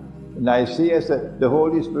 And Nicaea said the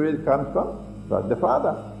Holy Spirit comes from God the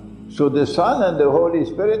Father. So the Son and the Holy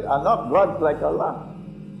Spirit are not gods like Allah.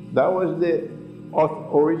 That was the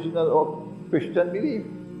original Christian belief.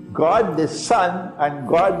 God the Son and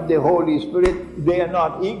God the Holy Spirit, they are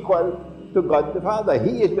not equal to God the Father.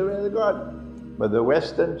 He is the real God. But the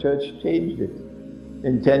Western Church changed it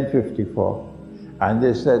in 1054. And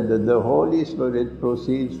they said that the Holy Spirit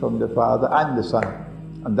proceeds from the Father and the Son.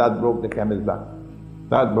 And that broke the camel's back.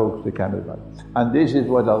 That broke the camel's back. And this is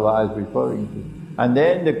what Allah is referring to. And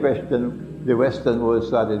then the Western world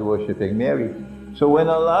started worshipping Mary. So when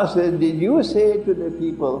Allah said, did you say to the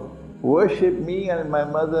people, worship me and my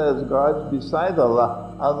mother as gods beside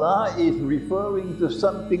Allah, Allah is referring to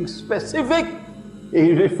something specific.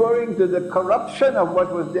 He's referring to the corruption of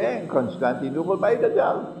what was there in Constantinople by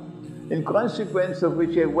Dajjal, in consequence of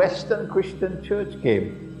which a Western Christian church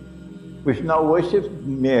came, which now worships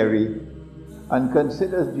Mary and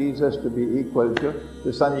considers Jesus to be equal to,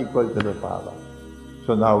 the Son equal to the Father.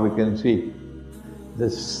 So now we can see the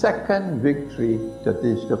second victory that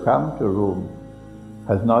is to come to Rome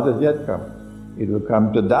has not as yet come. It will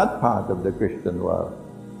come to that part of the Christian world,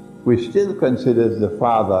 which still considers the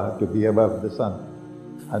Father to be above the Son.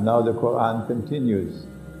 And now the Quran continues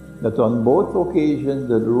that on both occasions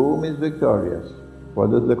that Rome is victorious.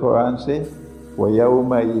 What does the Quran say?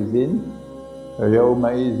 وَيَوْمَئِذٍ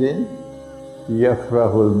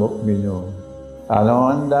يَفْرَحُ الْمُؤْمِنُونَ. And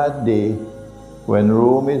on that day, when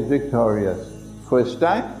Rome is victorious, first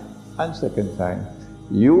time and second time,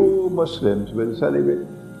 you Muslims will celebrate,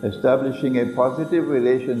 establishing a positive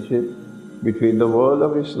relationship between the world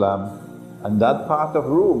of Islam and that part of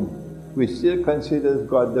Rome which still considers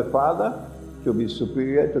God the Father to be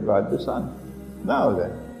superior to God the Son. Now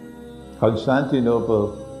then,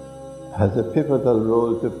 Constantinople has a pivotal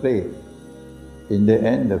role to play in the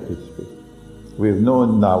end of history. We've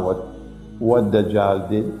known now what Dajjal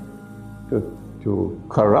did to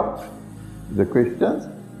corrupt the Christians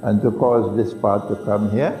and to cause this part to come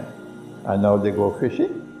here. and now they go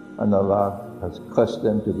fishing, and Allah has cursed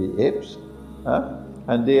them to be apes,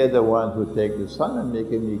 and they are the ones who take the son and make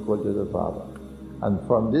him equal to the father. And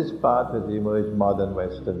from this path has emerged modern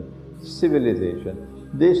Western civilization.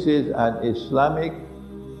 This is an Islamic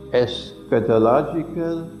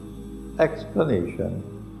eschatological explanation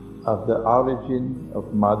of the origin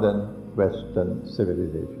of modern Western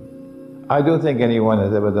civilization. I don't think anyone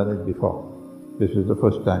has ever done it before. This is the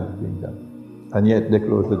first time it's being done. And yet they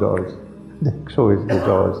close the doors. They close the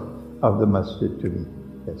doors of the masjid to me.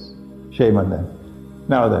 Yes. Shame on them.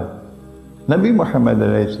 Now then, Nabi Muhammad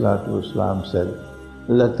ﷺ said,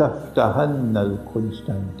 لَتَفْتَحَنَّ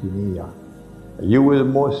الْقُنْسْتَنْتِنِيَّةِ, you will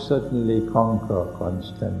most certainly conquer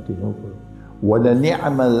Constantinople.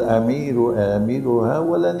 وَلَنِعْمَ الْأَمِيرُ آمِرُهَا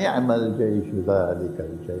وَلَنِعْمَ الْجَيْشُ ذَلِكَ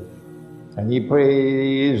الْجَيْشُ. And he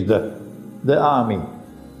praised the army,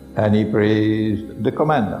 and he praised the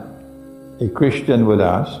commander. A Christian would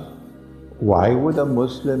ask, why would a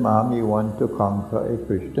Muslim army want to conquer a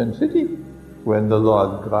Christian city when the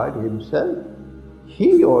Lord God Himself,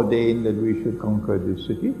 He ordained that we should conquer this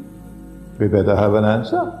city? We better have an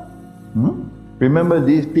answer. Remember,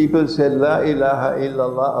 these people said, La ilaha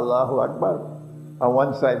illallah, Allahu Akbar. On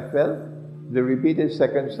one side fell, they repeated,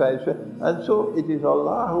 second side fell. And so it is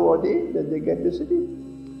Allah who ordained that they get the city.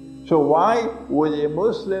 So why would a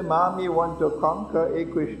Muslim army want to conquer a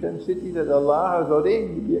Christian city that Allah has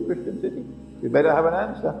ordained to be a Christian city? We better have an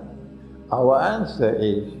answer. Our answer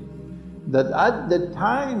is that at the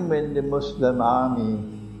time when the Muslim army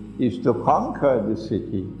is to conquer the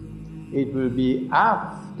city, it will be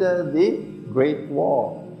after the Great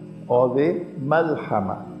War, or the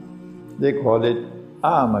Malhama. They call it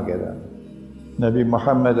Armageddon. Nabi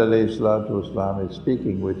Muhammad ﷺ is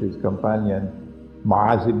speaking with his companion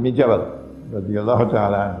Mu'az ibn Jabal radiyallahu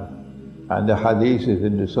ta'ala, and the hadith is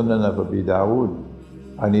in the Sunan of Abi Dawood,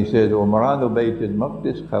 and he says, Umranu Bayt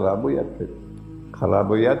al-Maqdis Kharabu Yatrib.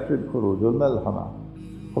 Kharabu Yatrib Khurudul Malhama.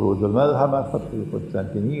 Khurudul Malhama Fathul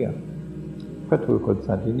Constantinople. Fathul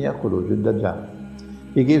Constantinople Khurudul Dajjal.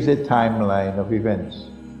 He gives a timeline of events.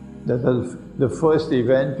 The first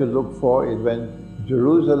event to look for is when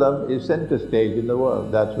Jerusalem is center stage in the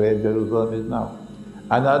world. That's where Jerusalem is now.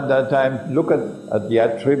 And at that time, look at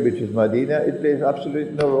Yatrib, which is Medina, it plays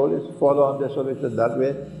absolutely no role. It's forlorn desolation. That's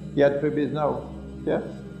where Yatrib is now. Yeah?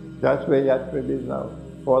 That's where Yatrib is now.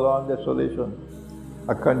 Forlorn desolation.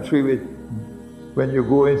 A country with, when you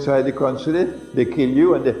go inside the consulate, they kill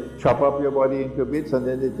you and they chop up your body into bits, and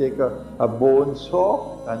then they take a bone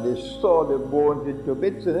saw and they saw the bones into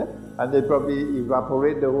bits, and they probably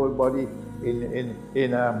evaporate the whole body in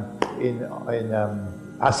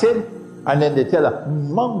acid, and then they tell a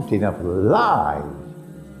mountain of lies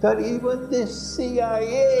that even the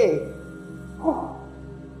CIA,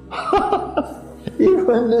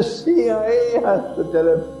 even the CIA has to tell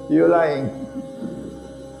them, you're lying.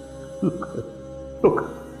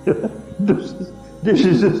 Look, this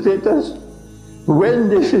is the status. When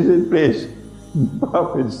this is in place, the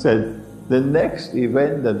Prophet said, the next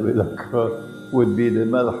event that will occur would be the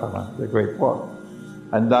Malhama, the Great War.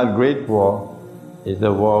 And that Great War is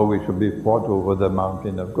a war which will be fought over the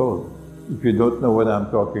mountain of gold. If you don't know what I'm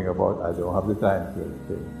talking about, I don't have the time to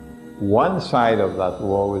explain. One side of that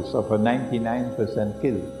war will suffer 99%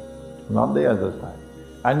 killed, not the other side.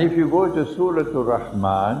 And if you go to Surah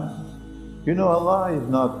Ar-Rahman, you know Allah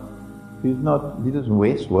He doesn't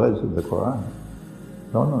waste words in the Quran.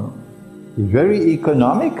 No. He's very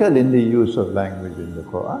economical in the use of language in the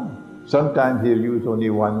Quran. Sometimes He'll use only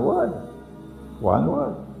one word.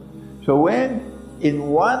 So when in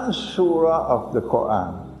one surah of the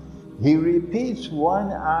Quran, He repeats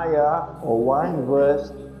one ayah or one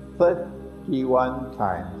verse 31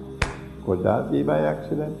 times, could that be by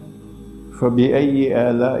accident? فَبِأَيِّ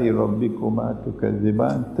آلَاءِ رَبِّكُمَا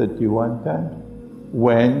تُكَذِّبَانِ 31 times.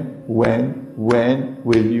 When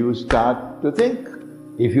will you start to think?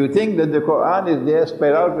 If you think that the Quran is there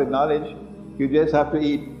spread out with knowledge, you just have to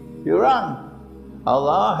eat, you're wrong.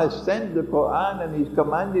 Allah has sent the Quran and He's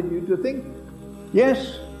commanded you to think.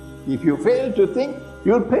 Yes, if you fail to think,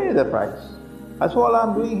 you'll pay the price. That's all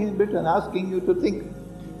I'm doing in Britain, asking you to think.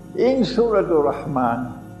 In Surah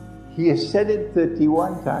Ar-Rahman, He has said it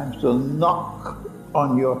 31 times, so knock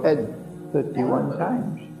on your head 31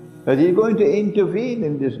 times. That He's going to intervene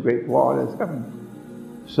in this great war that's coming.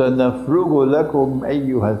 سَنَفْرُغُ لَكُمْ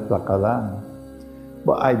أَيُّهَا الثَّقَلَانِ.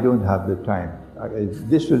 But I don't have the time.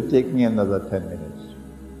 This will take me another 10 minutes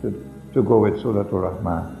to go with Surah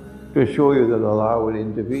Ar-Rahman, to show you that Allah will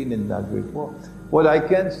intervene in that great war. What I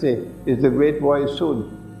can say is the great war is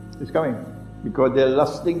soon. It's coming, because they're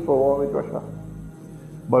lusting for war with Russia.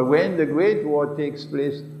 But when the Great War takes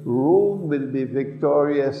place, Rome will be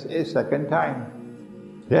victorious a second time.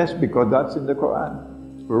 Yes, because that's in the Quran.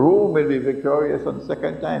 Rome will be victorious on the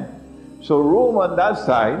second time. So Rome on that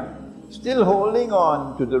side, still holding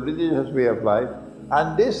on to the religious way of life,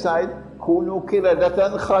 and this side, Kunu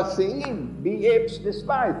kiradatan khasi'in, be apes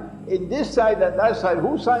despite. In this side and that side,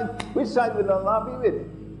 which side will Allah be with?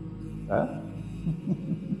 Huh?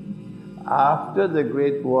 After the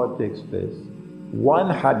Great War takes place, one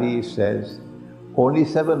hadith says, only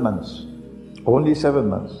 7 months,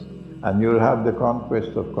 and you'll have the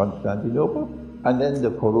conquest of Constantinople, and then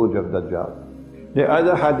the Khuruj of Dajjal. The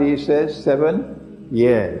other hadith says 7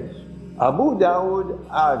 years. Abu Dawud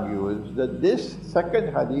argues that this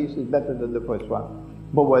second hadith is better than the first one.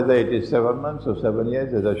 But whether it is 7 months or 7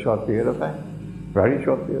 years is a short period of time, very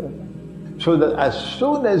short period of time. So that as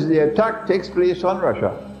soon as the attack takes place on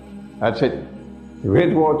Russia, that's it. The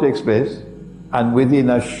Great War takes place, and within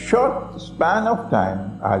a short span of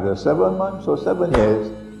time, either 7 months or 7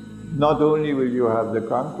 years, not only will you have the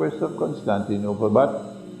conquest of Constantinople,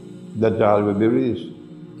 but Dajjal will be released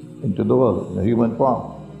into the world in a human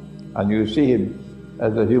form. And you see him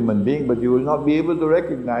as a human being, but you will not be able to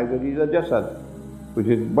recognize that he's a jasad, which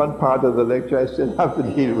is one part of the lecture I still have to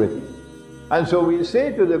deal with. And so we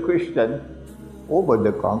say to the Christian, oh, but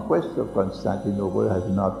the conquest of Constantinople has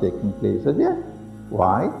not taken place as yet.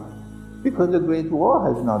 Why? Because the Great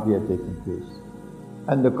War has not yet taken place.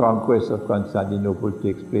 And the conquest of Constantinople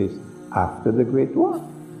takes place after the Great War.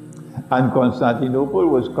 And Constantinople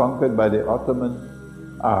was conquered by the Ottoman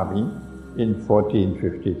army in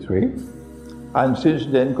 1453. And since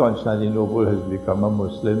then Constantinople has become a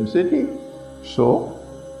Muslim city. So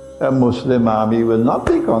a Muslim army will not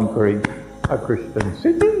be conquering a Christian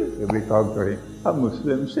city, it will be conquering a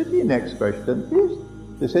Muslim city. Next question, please.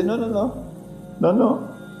 They say, no.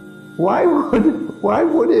 Why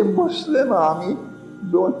would a Muslim army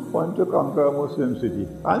don't want to conquer a Muslim city?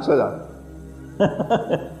 Answer that.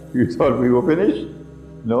 You thought we were finished?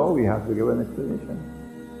 No, we have to give an explanation.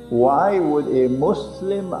 Why would a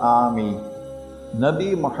Muslim army,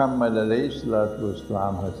 Nabi Muhammad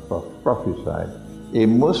ﷺ has prophesied, a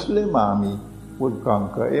Muslim army would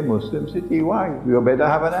conquer a Muslim city? Why? We better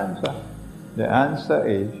have an answer. The answer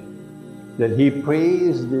is that he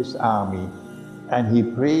praised this army and he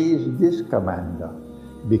praised this commander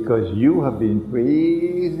because you have been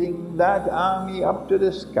praising that army up to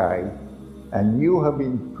the sky and you have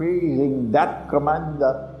been praising that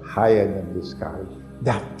commander higher than the sky.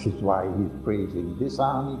 That is why he's praising this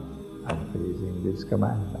army and praising this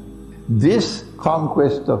commander. This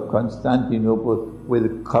conquest of Constantinople will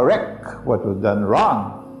correct what was done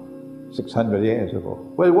wrong 600 years ago.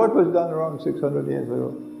 Well, what was done wrong 600 years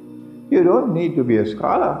ago? You don't need to be a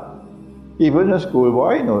scholar. Even a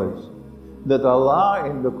schoolboy knows that Allah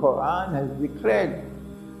in the Quran has declared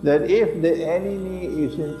that if the enemy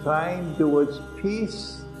is inclined towards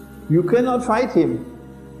peace, you cannot fight him.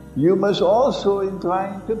 You must also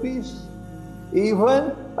incline to peace.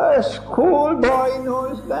 Even a schoolboy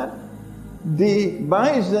knows that. The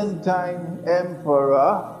Byzantine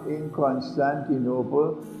emperor in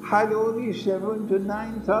Constantinople had only 7,000 to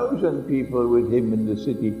 9,000 people with him in the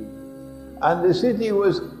city. And the city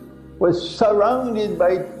was surrounded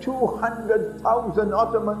by 200,000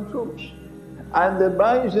 Ottoman troops. And the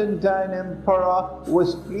Byzantine emperor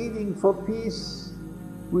was pleading for peace.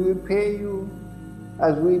 We will pay you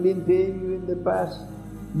as we've been paying you in the past.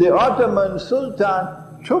 The Ottoman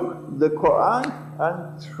Sultan took the Quran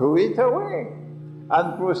and threw it away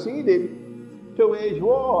and proceeded to wage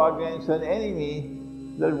war against an enemy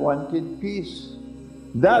that wanted peace.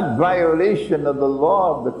 That violation of the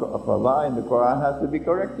law of Allah in the Quran has to be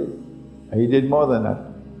corrected. And he did more than that.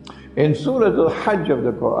 In Surah Al-Hajj of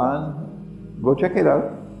the Quran, go check it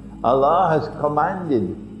out, Allah has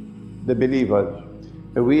commanded the believers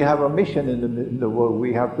that we have a mission in the world.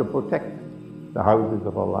 We have to protect the houses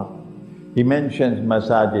of Allah. He mentions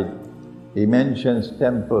masajid, he mentions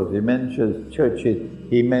temples, he mentions churches,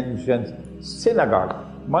 he mentions synagogues,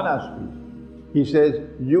 monasteries. He says,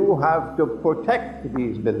 you have to protect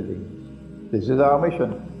these buildings. This is our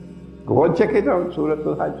mission. Go and check it out, Surah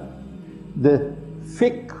Al-Hajj. The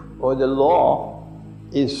fiqh or the law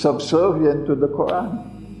is subservient to the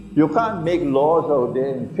Quran. You can't make laws out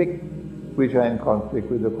there in fiqh which are in conflict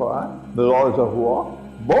with the Quran. The laws of war,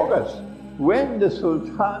 bogus. When the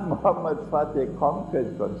Sultan Muhammad Fateh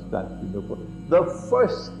conquered Constantinople, the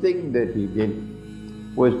first thing that he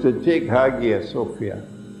did was to take Hagia Sophia,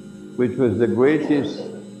 which was the greatest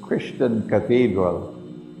Christian cathedral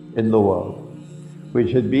in the world,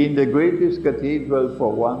 which had been the greatest cathedral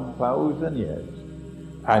for 1,000 years.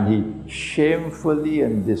 And he shamefully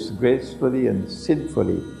and disgracefully and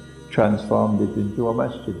sinfully transformed it into a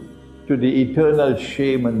masjid, to the eternal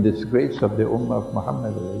shame and disgrace of the Ummah of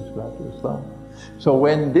Muhammad ﷺ. So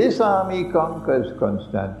when this army conquers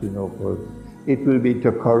Constantinople, it will be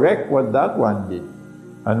to correct what that one did.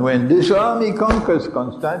 And when this army conquers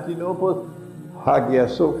Constantinople, Hagia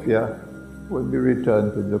Sophia will be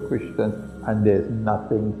returned to the Christians, and there's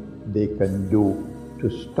nothing they can do to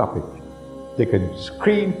stop it. They can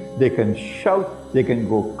scream, they can shout, they can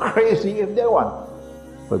go crazy if they want,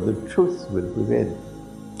 but the truth will prevail.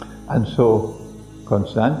 And so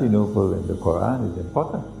Constantinople in the Quran is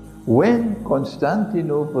important. When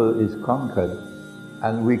Constantinople is conquered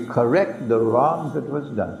and we correct the wrong that was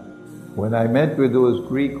done, when I met with those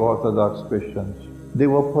Greek Orthodox Christians, they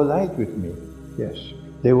were polite with me, yes.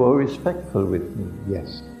 They were respectful with me,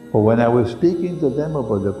 yes. But when I was speaking to them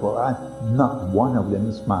about the Quran, not one of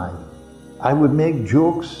them smiled. I would make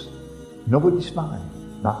jokes, nobody smiled,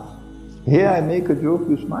 not. Here I make a joke,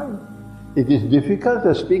 you smile. It is difficult,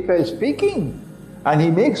 a speaker is speaking, and he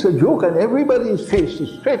makes a joke and everybody's face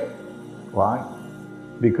is straight. Why?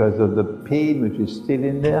 Because of the pain which is still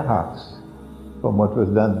in their hearts from what was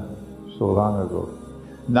done so long ago.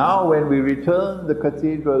 Now when we return the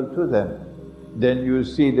cathedral to them, then you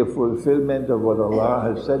see the fulfillment of what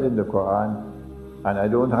Allah has said in the Quran, and I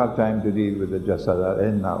don't have time to deal with the Jasad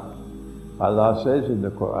N now. Allah says in the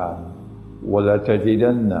Quran,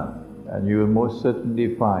 وَلَتَجِدَنَّ, and you will most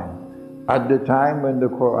certainly find, at the time when the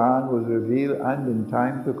Quran was revealed and in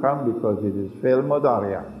time to come, because it is Fi'l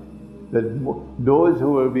Mudari'ah, that those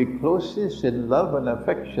who will be closest in love and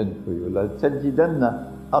affection for you, لَتَجِدَنَّ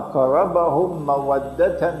أَقْرَبَهُمْ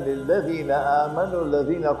مَوَدَّةً لِلَّذِينَ آمَنُوا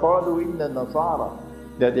الَّذِينَ قَالُوا إِنَّ النَّصَارَى,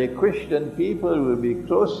 that a Christian people will be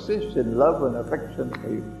closest in love and affection for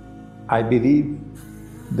you. I believe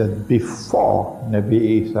that before Nabi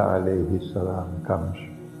Isa alayhi salam comes,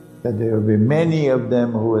 that there will be many of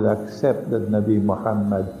them who will accept that Nabi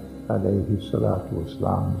Muhammad alayhi salatu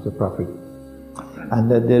wasalam is the Prophet. And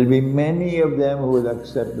that there will be many of them who will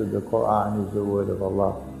accept that the Quran is the word of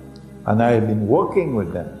Allah. And I have been working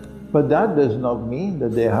with them. But that does not mean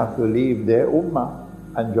that they have to leave their ummah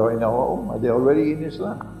and join our ummah. They're already in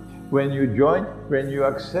Islam. When you join, when you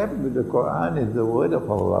accept that the Quran is the word of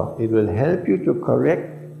Allah, it will help you to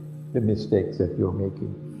correct the mistakes that you're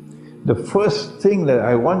making. The first thing that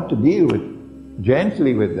I want to deal with,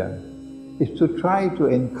 gently with them, is to try to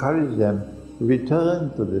encourage them,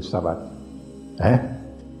 return to the Sabbath.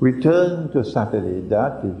 Return to Saturday,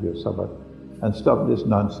 that is your Sabbath. And stop this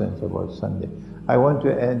nonsense about Sunday. I want to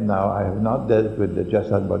end now. I have not dealt with the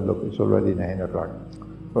Jasad, but look, it's already 9 o'clock.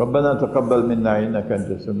 ربنا تقبل منا إنك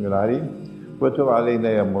أنت السميع العليم وتب علينا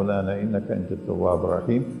يا مولانا إنك أنت التواب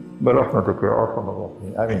الرحيم برحمتك يا أرحم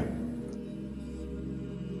الراحمين آمين.